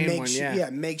was the main one.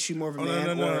 Yeah, makes you more of a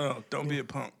man. No. Don't be a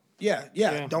punk. Yeah.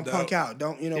 Don't punk out.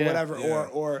 Don't, you know, whatever. Yeah.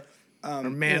 Or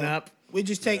man you know, up. We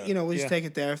just take, you know, we just take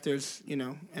it there. If there's, you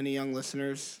know, any young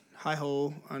listeners, hi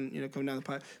ho on, you know, coming down the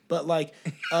pipe. But like,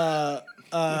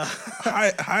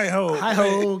 Hi ho. hi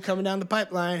ho, coming down the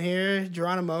pipeline here,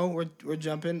 Geronimo. We're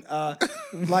jumping.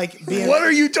 Like being. What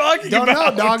are you talking Don't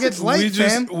about? know, dog. It's late,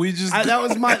 fam.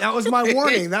 That was my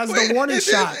warning. That was the warning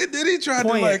shot. And then he tried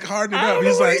Point. to like harden it I up. don't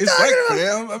He's know what like, he's it's talking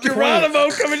like, about. fam. Geronimo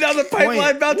coming down the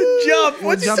pipeline, about to jump.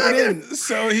 What's he jumping talking? in.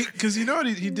 So because you know what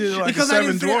he did like Because a I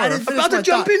seven didn't I didn't dwarf. finish About to my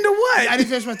jump thought. into what? I didn't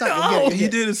finish my thought. No. Get He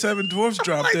it. did a seven dwarfs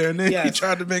drop there, and then he Yes.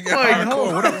 tried to make it Like,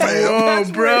 hardcore. What up, fam? Oh,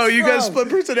 That's bro, where it's you guys from. split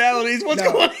personalities. What's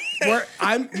No, going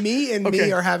on? me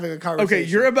Okay. are having a conversation. Okay,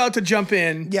 you're about to jump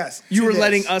in. Yes, You to were this.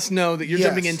 letting us know that you're Yes.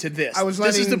 jumping into this. I was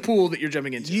This is the letting pool that you're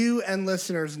jumping into. you and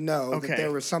listeners know Okay. that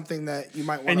there was something that you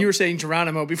might want. And you were saying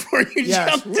Geronimo before you yes.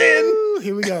 jumped in. Woo,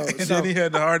 here we go. And So, then he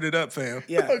had to harden it up, fam.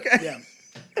 yeah, Okay. yeah.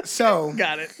 So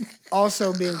Got it.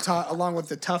 also being taught along with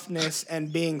the toughness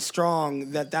and being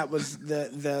strong that was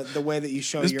the way that you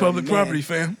show It's you're public a man. property,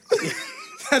 fam.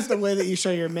 That's the way that you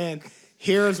show you're a man.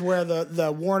 Here's where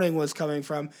the warning was coming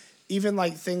from. Even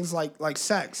like things like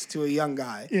sex to a young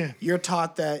guy. Yeah. You're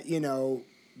taught that, you know,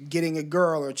 getting a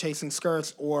girl or chasing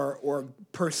skirts or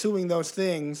pursuing those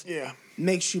things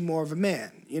makes you more of a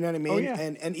man. You know what I mean? Oh, yeah.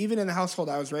 And even in the household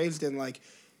I was raised in, like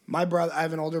my brother, I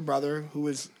have an older brother who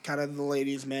was kind of the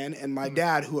ladies' man, and my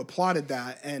dad who applauded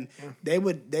that, and they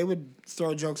would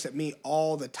throw jokes at me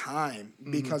all the time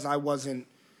because I wasn't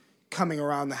coming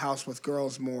around the house with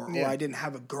girls more, or I didn't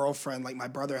have a girlfriend like my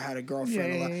brother had a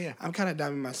girlfriend. Yeah. I'm kind of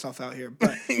diving myself out here,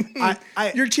 but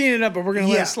I You're teeing it up, but we're going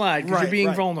to let it slide because you're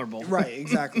being vulnerable. Right,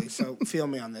 exactly. So feel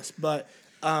me on this, but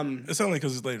It's only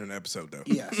because it's later in the episode, though.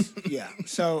 yes, yeah.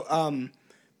 So,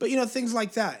 but you know, things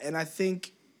like that, and I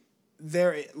think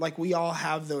like we all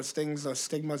have those things, those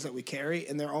stigmas that we carry,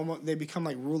 and they become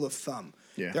like rule of thumb.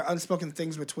 Yeah. They're unspoken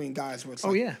things between guys where it's Oh,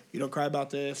 like, yeah. you don't cry about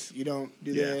this, you don't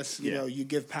do this, you know, you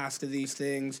give pass to these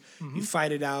things, you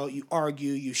fight it out, you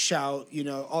argue, you shout, you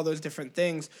know, all those different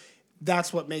things.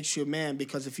 That's what makes you a man,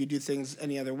 because if you do things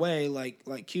any other way, like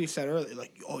Q said earlier,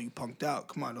 like, oh, you punked out.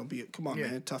 Come on,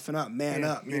 man, toughen up, man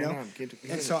up, you man know? up. Get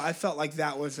And so I felt like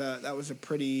that was a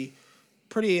pretty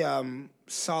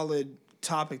solid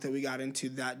topic that we got into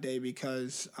that day,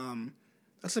 because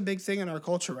that's a big thing in our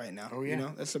culture right now. Oh, yeah. You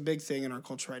know, that's a big thing in our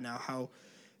culture right now,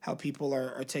 how people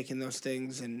are taking those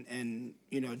things and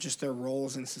you know, just their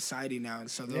roles in society now.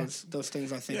 And so those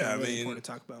things I think are really important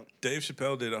to talk about. Dave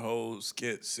Chappelle did a whole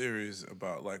skit series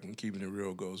about like when keeping it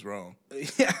real goes wrong.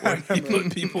 Yeah, I He remember.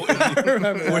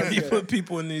 put people put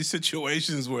people in these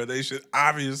situations where they should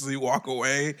obviously walk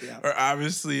away or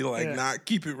obviously not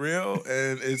keep it real,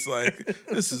 and it's like,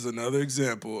 this is another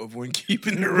example of when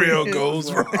keeping it real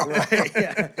goes wrong. Right,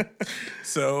 yeah.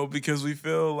 So because we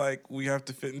feel like we have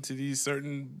to fit into these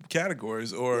certain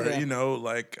categories, or you know,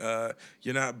 like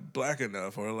you're not black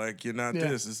enough, or like you're not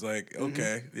this. It's like,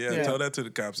 okay, tell that to the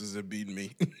cops as they're beating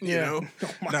me. You know,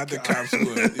 not the cops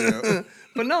would. You know,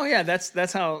 But no, yeah,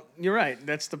 that's how, you're right.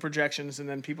 That's the projections, and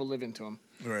then people live into them.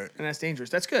 right? And that's dangerous.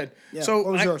 That's good. Yeah. So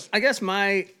What was yours? I guess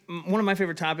one of my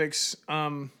favorite topics,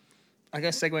 I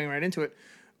guess segueing right into it,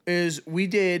 is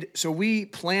we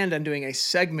planned on doing a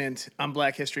segment on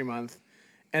Black History Month,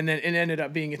 and then it ended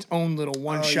up being its own little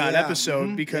one-shot yeah.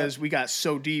 episode because we got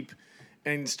so deep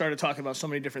and started talking about so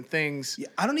many different things. Yeah,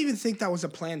 I don't even think that was a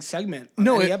planned segment on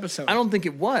No, any episode. I don't think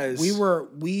it was. We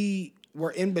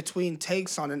were in between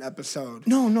takes on an episode.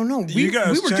 No. You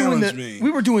guys we were challenged me.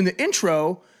 We were doing the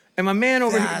intro, and my man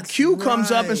over here, That's Q, comes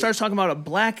up and right. starts talking about a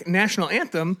Black national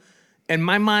anthem, and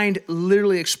my mind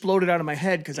literally exploded out of my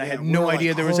head because I had we no were like,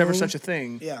 idea there was ever oh. such a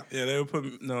thing. Yeah. Yeah, they were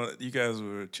putting. No, you guys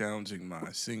were challenging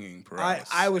my singing paralysis.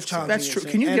 I was challenging. That's you, true. so-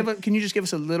 Can you and- can you just give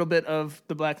us a little bit of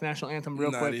the Black national anthem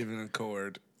real not quick? even a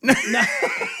chord.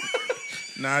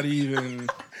 Not even.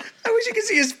 wish you could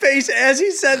see his face as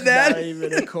he said that. Not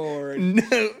even a chord.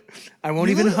 No, I won't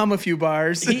even hum a few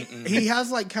bars. He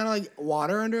has like kind of like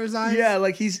water under his eyes. Yeah,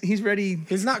 like he's ready.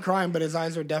 He's not crying, but his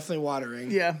eyes are definitely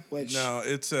watering. Yeah. Which No,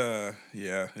 it's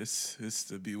it's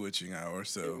the bewitching hour.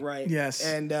 So right. Yes.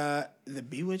 And the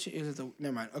bewitching is it the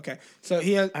never mind. Okay. So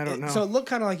he has. I don't know. So it looked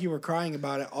kind of like you were crying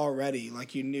about it already,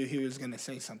 like you knew he was gonna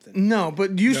say something. No,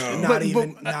 but you. No.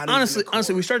 But, Not honestly, even a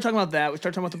chord. we started talking about that. We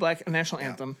started talking about the Black national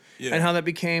anthem Yeah. and how that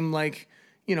became like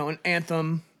an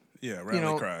anthem. yeah,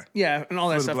 rally cry. Yeah, and all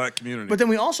that For the stuff. Black community. But then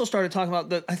we also started talking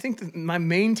about I think my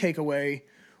main takeaway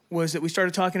was that we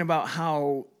started talking about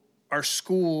how our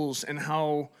schools and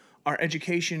how our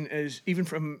education is, even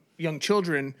from young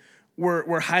children, were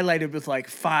highlighted with like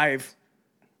 5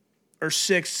 or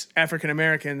 6 African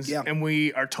Americans, Yeah. and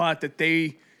we are taught that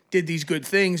they did these good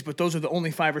things, but those are the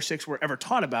only 5 or 6 we're ever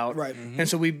taught about. Right. And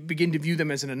so we begin to view them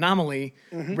as an anomaly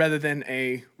rather than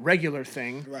a regular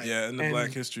thing. Right. Yeah, and the And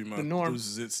Black History Month norm-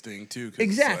 loses its sting too. 'Cause it's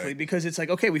Exactly, like- because it's like,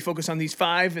 okay, we focus on these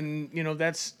 5, and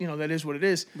that's that is what it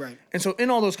is. Right. And so in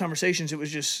all those conversations, it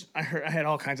was just I had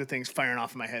all kinds of things firing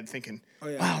off in my head, thinking,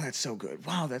 yeah. wow, that's so good.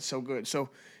 Wow, that's so good. So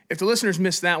if the listeners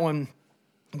missed that one,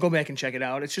 go back and check it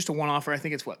out. It's just a one-offer. I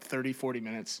think it's 30, 40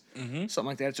 minutes, something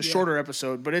like that. It's a shorter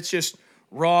episode, but it's just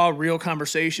raw, real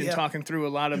conversation, Yeah. talking through a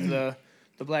lot of the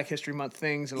Black History Month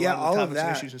things and a Yeah, lot all of of the topics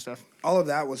and that. issues and stuff. All of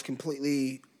that was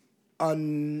completely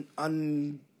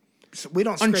so we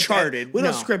don't script Uncharted, We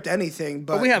don't no. script anything,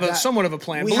 but We have that- somewhat of a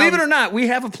plan. we Believe have- it or not, we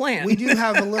have a plan. We do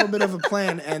have a little bit of a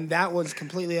plan, and that was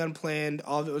completely unplanned.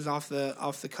 All of it was off the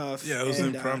cuff. Yeah, it was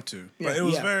and, impromptu, but it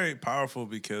was Yeah. very powerful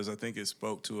because I think it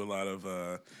spoke to a lot of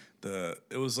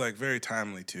it was like very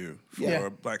timely too for Yeah.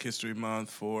 Black History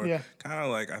Month, for Yeah. kind of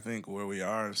like I think where we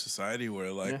are in society,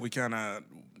 where like Yeah.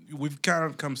 we've kind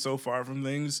of come so far from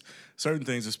certain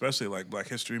things, especially like Black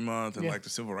History Month and Yeah. like the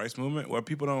Civil Rights Movement, where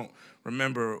people don't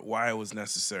remember why it was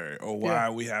necessary or why Yeah.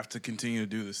 we have to continue to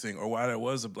do this thing or why there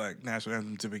was a Black national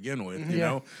anthem to begin with. You Mm-hmm. Yeah.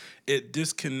 know, it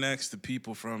disconnects the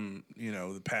people from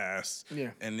the past.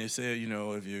 Yeah. And they say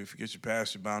if you forget your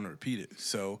past, you're bound to repeat it.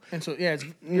 So And so, yeah,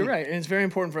 you're right. And it's very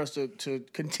important for us to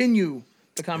continue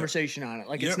the conversation on it.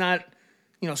 Like, it's Yep. not,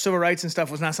 civil rights and stuff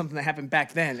was not something that happened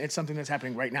back then. It's something that's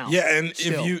happening right now. yeah, and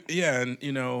Still.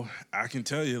 I can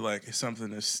tell you like it's something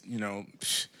that's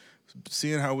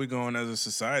seeing how we're going as a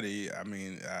society. I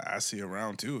mean, I see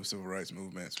around too of civil rights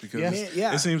movements because Yeah.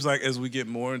 Yeah. it seems like as we get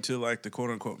more into like the quote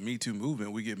unquote Me Too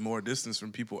movement, we get more distance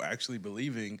from people actually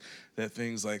believing that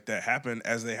things like that happen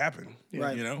as they happen.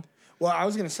 Right. You know. Well, I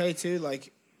was gonna say too,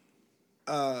 like,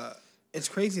 it's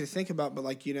crazy to think about, but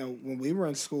like when we were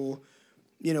in school,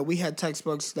 we had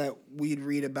textbooks that we'd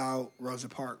read about Rosa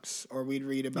Parks or we'd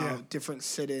read about Yeah. different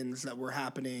sit-ins that were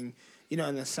happening,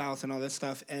 in the South and all this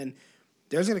stuff. And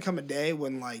there's gonna come a day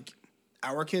when like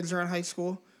our kids are in high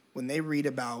school when they read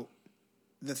about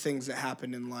the things that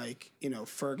happened in like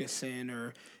Ferguson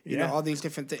or Yeah. all these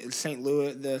different things. St.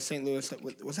 Louis,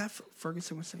 was that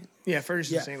Ferguson was St. Yeah,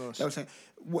 Ferguson, St. Louis. That was saying,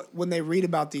 when they read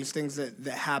about these things that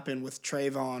happen with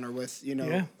Trayvon or with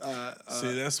Yeah.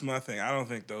 See, that's my thing. I don't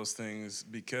think those things,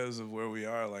 because of where we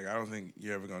are, like I don't think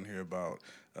you're ever gonna hear about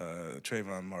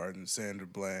Trayvon Martin, Sandra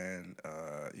Bland.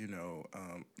 You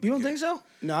don't think so?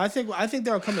 no, I think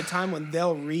there'll come a time when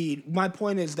they'll read. My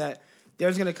point is that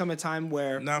there's going to come a time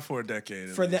where Not for a decade.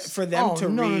 at for least. them Oh, to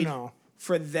no, no, read no.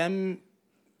 for them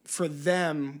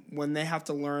when they have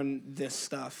to learn this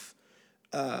stuff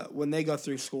when they go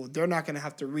through school, they're not going to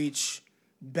have to reach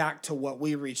back to what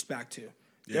we reached back to. Yeah.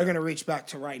 They're going to reach back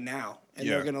to right now, and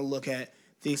Yeah. they're going to look at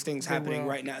these things happening will.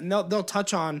 right now. And they'll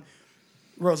touch on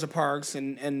Rosa Parks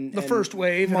and The first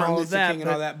wave and Martin all of Luther that, King and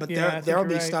all but that, but yeah, I think there'll you're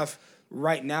be right. stuff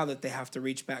right now that they have to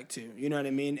reach back to. You know what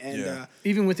I mean? And Yeah.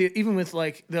 Even with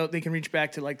like they can reach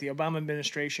back to like the Obama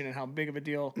administration and how big of a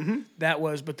deal that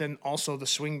was, but then also the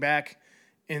swing back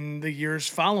in the years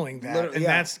following that, Literally, and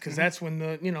yeah. that's because that's when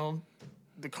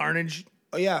the carnage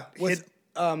oh yeah, with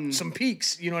hit some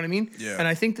peaks. You know what I mean? Yeah. And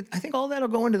I think all that'll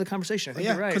go into the conversation. I think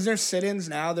yeah, you're right. because there's sit-ins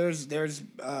now. There's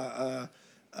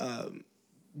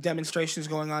demonstrations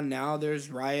going on now. There's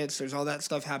riots. There's all that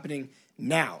stuff happening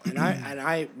now. And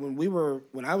I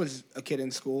when I was a kid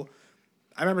in school,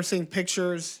 I remember seeing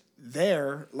pictures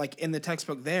there, like in the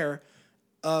textbook there,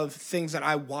 of things that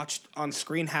I watched on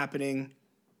screen happening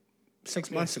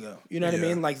 6 months ago. You know what I Yeah.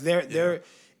 mean? Like they're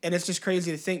and it's just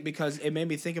crazy to think because it made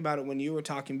me think about it when you were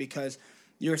talking because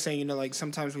you were saying, like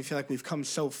sometimes we feel like we've come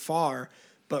so far,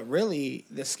 but really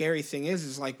the scary thing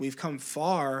is like we've come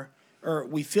far or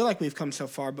we feel like we've come so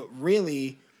far, but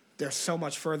really there's so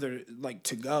much further like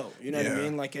to go. You know what I Yeah.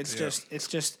 mean? Like it's Yeah.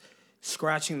 just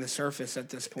scratching the surface at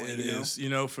this point. It is.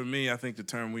 For me, I think the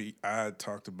term I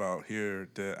talked about here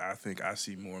that I think I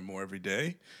see more and more every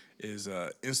day is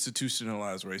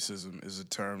institutionalized racism is a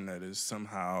term that is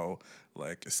somehow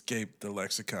like escaped the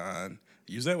lexicon.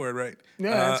 Use that word, right?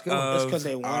 Yeah, that's good. That's 'cause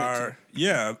they want it to.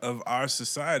 Yeah, of our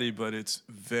society, but it's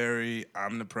very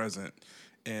omnipresent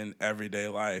in everyday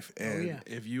life. And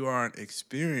if you aren't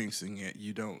experiencing it,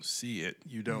 you don't see it.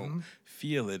 You don't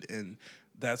feel it. And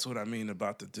that's what I mean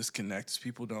about the disconnects.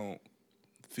 People don't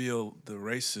feel the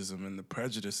racism and the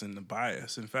prejudice and the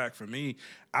bias. In fact, for me,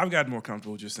 I've gotten more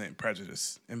comfortable just saying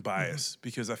prejudice and bias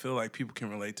because I feel like people can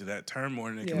relate to that term more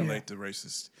than they can relate to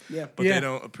racist. Yeah. But they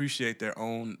don't appreciate their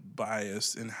own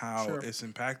bias and how it's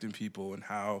impacting people and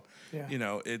how,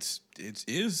 it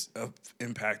is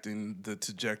impacting the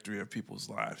trajectory of people's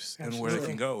lives and where they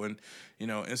can go. And,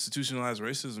 institutionalized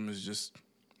racism is just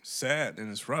sad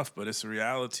and it's rough, but it's a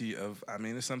reality of,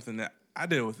 it's something that I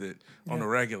deal with it on a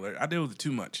regular. I deal with it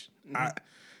too much. I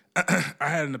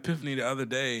had an epiphany the other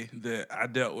day that I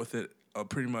dealt with it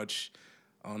pretty much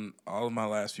on all of my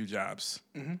last few jobs.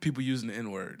 People using the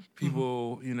N-word.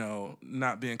 People,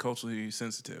 not being culturally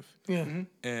sensitive. Yeah.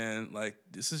 And,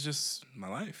 this is just my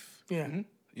life. Yeah.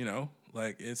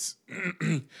 It's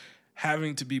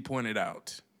having to be pointed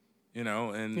out,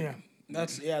 and...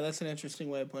 That's an interesting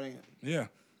way of putting it. Yeah.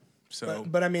 So,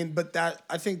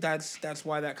 I think that's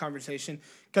why that conversation,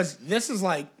 because this is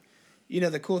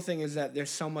the cool thing is that there's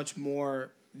so much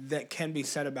more that can be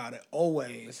said about it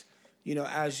always,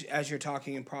 as you're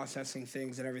talking and processing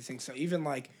things and everything. So even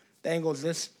the angles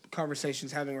this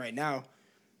conversation's having right now,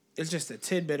 it's just a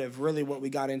tidbit of really what we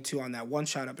got into on that one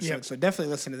shot episode. Yep. So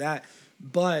definitely listen to that.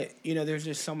 But there's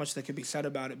just so much that could be said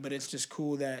about it. But it's just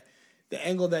cool that the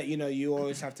angle that, you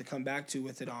always have to come back to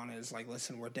with it on is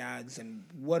listen, we're dads, and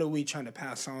what are we trying to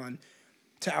pass on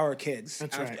to our kids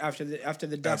after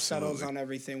the dust settles on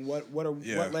everything? What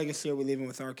legacy are we leaving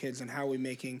with our kids, and how are we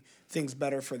making things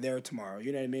better for their tomorrow?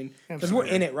 You know what I mean? Because we're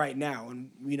in it right now, and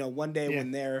one day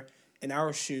when they're in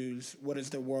our shoes, what is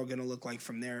the world going to look like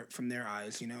from their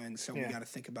eyes? And so we got to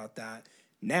think about that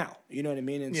now. You know what I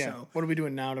mean? And so what are we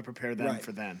doing now to prepare them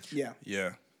for then? Yeah.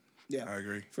 I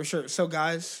agree for sure. So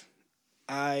guys,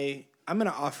 I'm going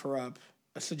to offer up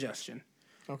a suggestion.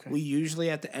 Okay. We usually,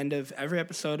 at the end of every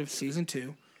episode of Season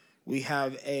 2, we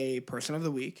have a Person of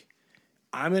the Week.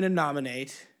 I'm going to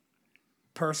nominate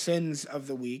Persons of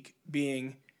the Week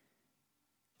being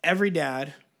every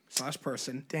dad /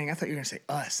 person. Dang, I thought you were going to say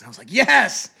us. And I was like,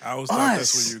 yes! I was thought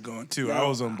that's where you were going, too. I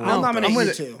was on board. I'll nominate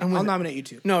you, too. I'll nominate you,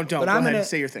 too. No, don't. Go ahead and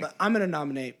say your thing. But I'm going to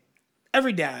nominate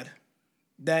every dad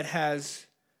that has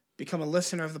become a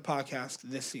listener of the podcast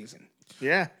this season.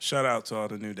 Yeah. Shout out to all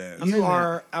the new dads. You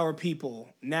are our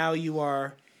people. Now you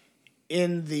are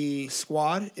in the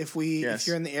squad. If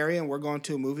you're in the area and we're going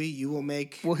to a movie,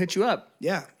 we'll hit you up.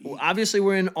 Yeah. Well, obviously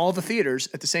we're in all the theaters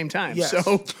at the same time. Yes.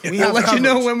 So we'll let you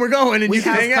know when we're going and you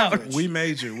can hang out. We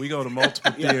major. We go to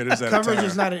multiple theaters at a time. Coverage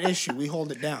is not an issue. We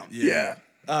hold it down. Yeah.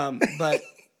 But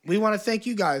we want to thank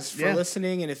you guys for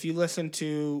listening. And if you listen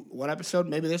to one episode,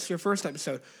 maybe this is your first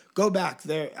episode, go back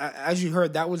there. As you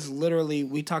heard, that was literally,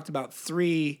 we talked about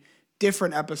 3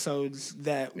 different episodes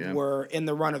that were in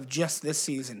the run of just this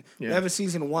season. We have a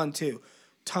season 1 too.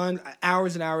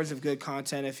 Hours and hours of good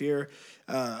content. If you're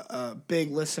a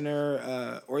big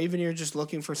listener or even you're just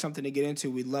looking for something to get into,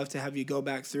 we'd love to have you go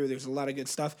back through. There's a lot of good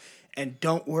stuff. And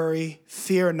don't worry,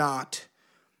 fear not,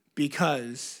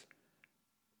 because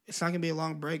it's not going to be a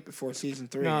long break before Season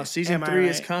 3. No, Season 3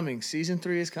 is coming. Season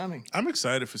 3 is coming. I'm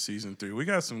excited for Season 3. We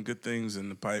got some good things in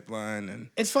the pipeline. And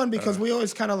it's fun because we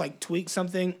always kind of tweak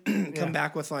something, come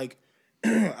back with I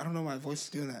don't know why my voice is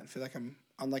doing that. I feel like I'm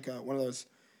on one of those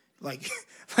like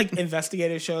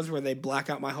investigative shows where they black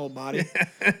out my whole body.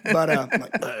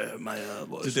 But my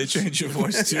voice. Did they change your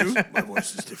voice too? My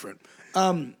voice is different.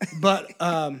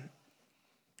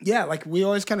 Yeah, we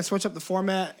always kind of switch up the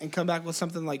format and come back with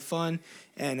something fun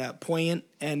and poignant,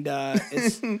 and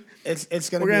it's going to be.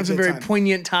 We're gonna have some very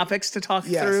poignant topics to talk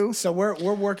through. So we're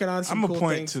working on some. I'm cool a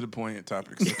point things. to the poignant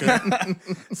topics. Okay.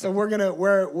 So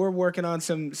we're working on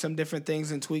some different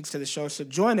things and tweaks to the show. So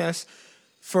join us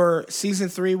for Season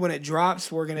 3 when it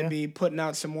drops. We're going to be putting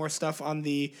out some more stuff on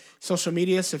the social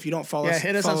media. So if you don't follow us,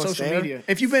 hit us on social media.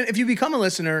 If you become a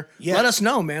listener, let us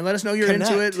know, man. Let us know you're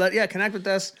into it. Connect with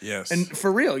us. Yes. And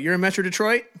for real, you're in Metro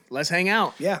Detroit. Let's hang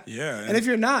out. Yeah. Yeah. And if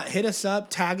you're not, hit us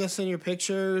up, tag us in your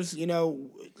pictures.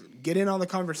 Get in on the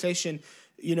conversation.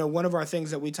 One of our things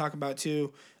that we talk about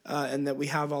too, and that we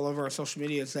have all over our social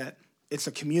media is that it's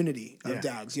a community of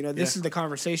dads. This is the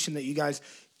conversation that you guys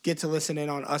get to listen in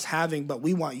on us having, but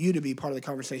we want you to be part of the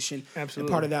conversation. Absolutely.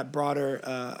 And part of that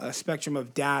broader spectrum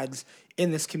of dads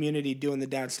in this community doing the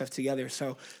dad stuff together.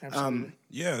 So,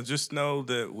 Yeah, just know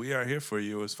that we are here for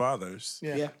you as fathers.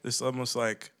 Yeah. It's almost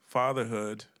like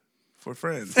fatherhood for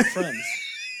friends. friends.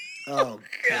 Oh,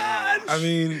 God. I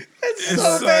mean, it's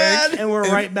so bad. And we're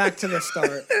right back to the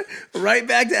start. Right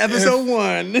back to episode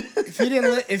 1.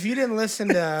 If you didn't listen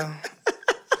to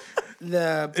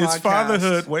the podcast, It's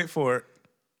fatherhood, wait for it,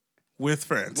 with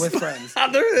friends. with friends.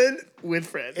 Fatherhood with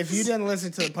friends. If you didn't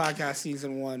listen to the podcast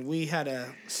season 1, we had a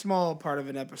small part of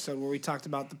an episode where we talked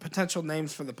about the potential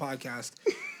names for the podcast.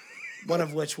 One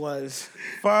of which was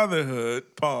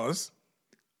Fatherhood, pause,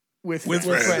 with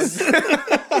friends.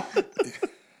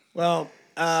 Well,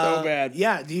 So bad.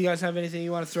 Yeah. Do you guys have anything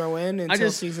you want to throw in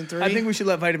until season 3? I think we should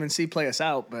let Vitamin C play us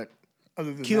out, but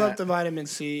other than Cue that, up the vitamin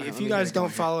C. If you me guys get it going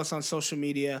don't follow us on social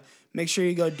media, make sure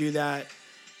you go do that.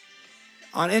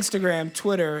 On Instagram,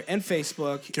 Twitter, and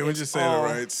Facebook. Can we just say the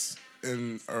rights?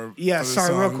 Yeah, for the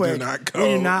sorry, real song quick. Do not We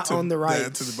go do not to own the rights.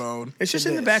 Dad to the Bone. it's just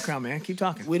in the this. background, man. Keep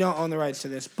talking. We don't own the rights to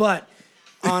this. But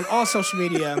on all social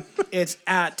media, it's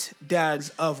at Dads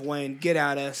of Wayne. Get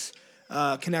at us.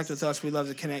 Connect with us. We'd love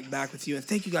to connect back with you. And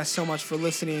thank you guys so much for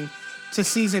listening to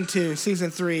Season 2. Season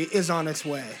 3 is on its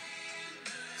way.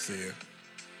 See ya.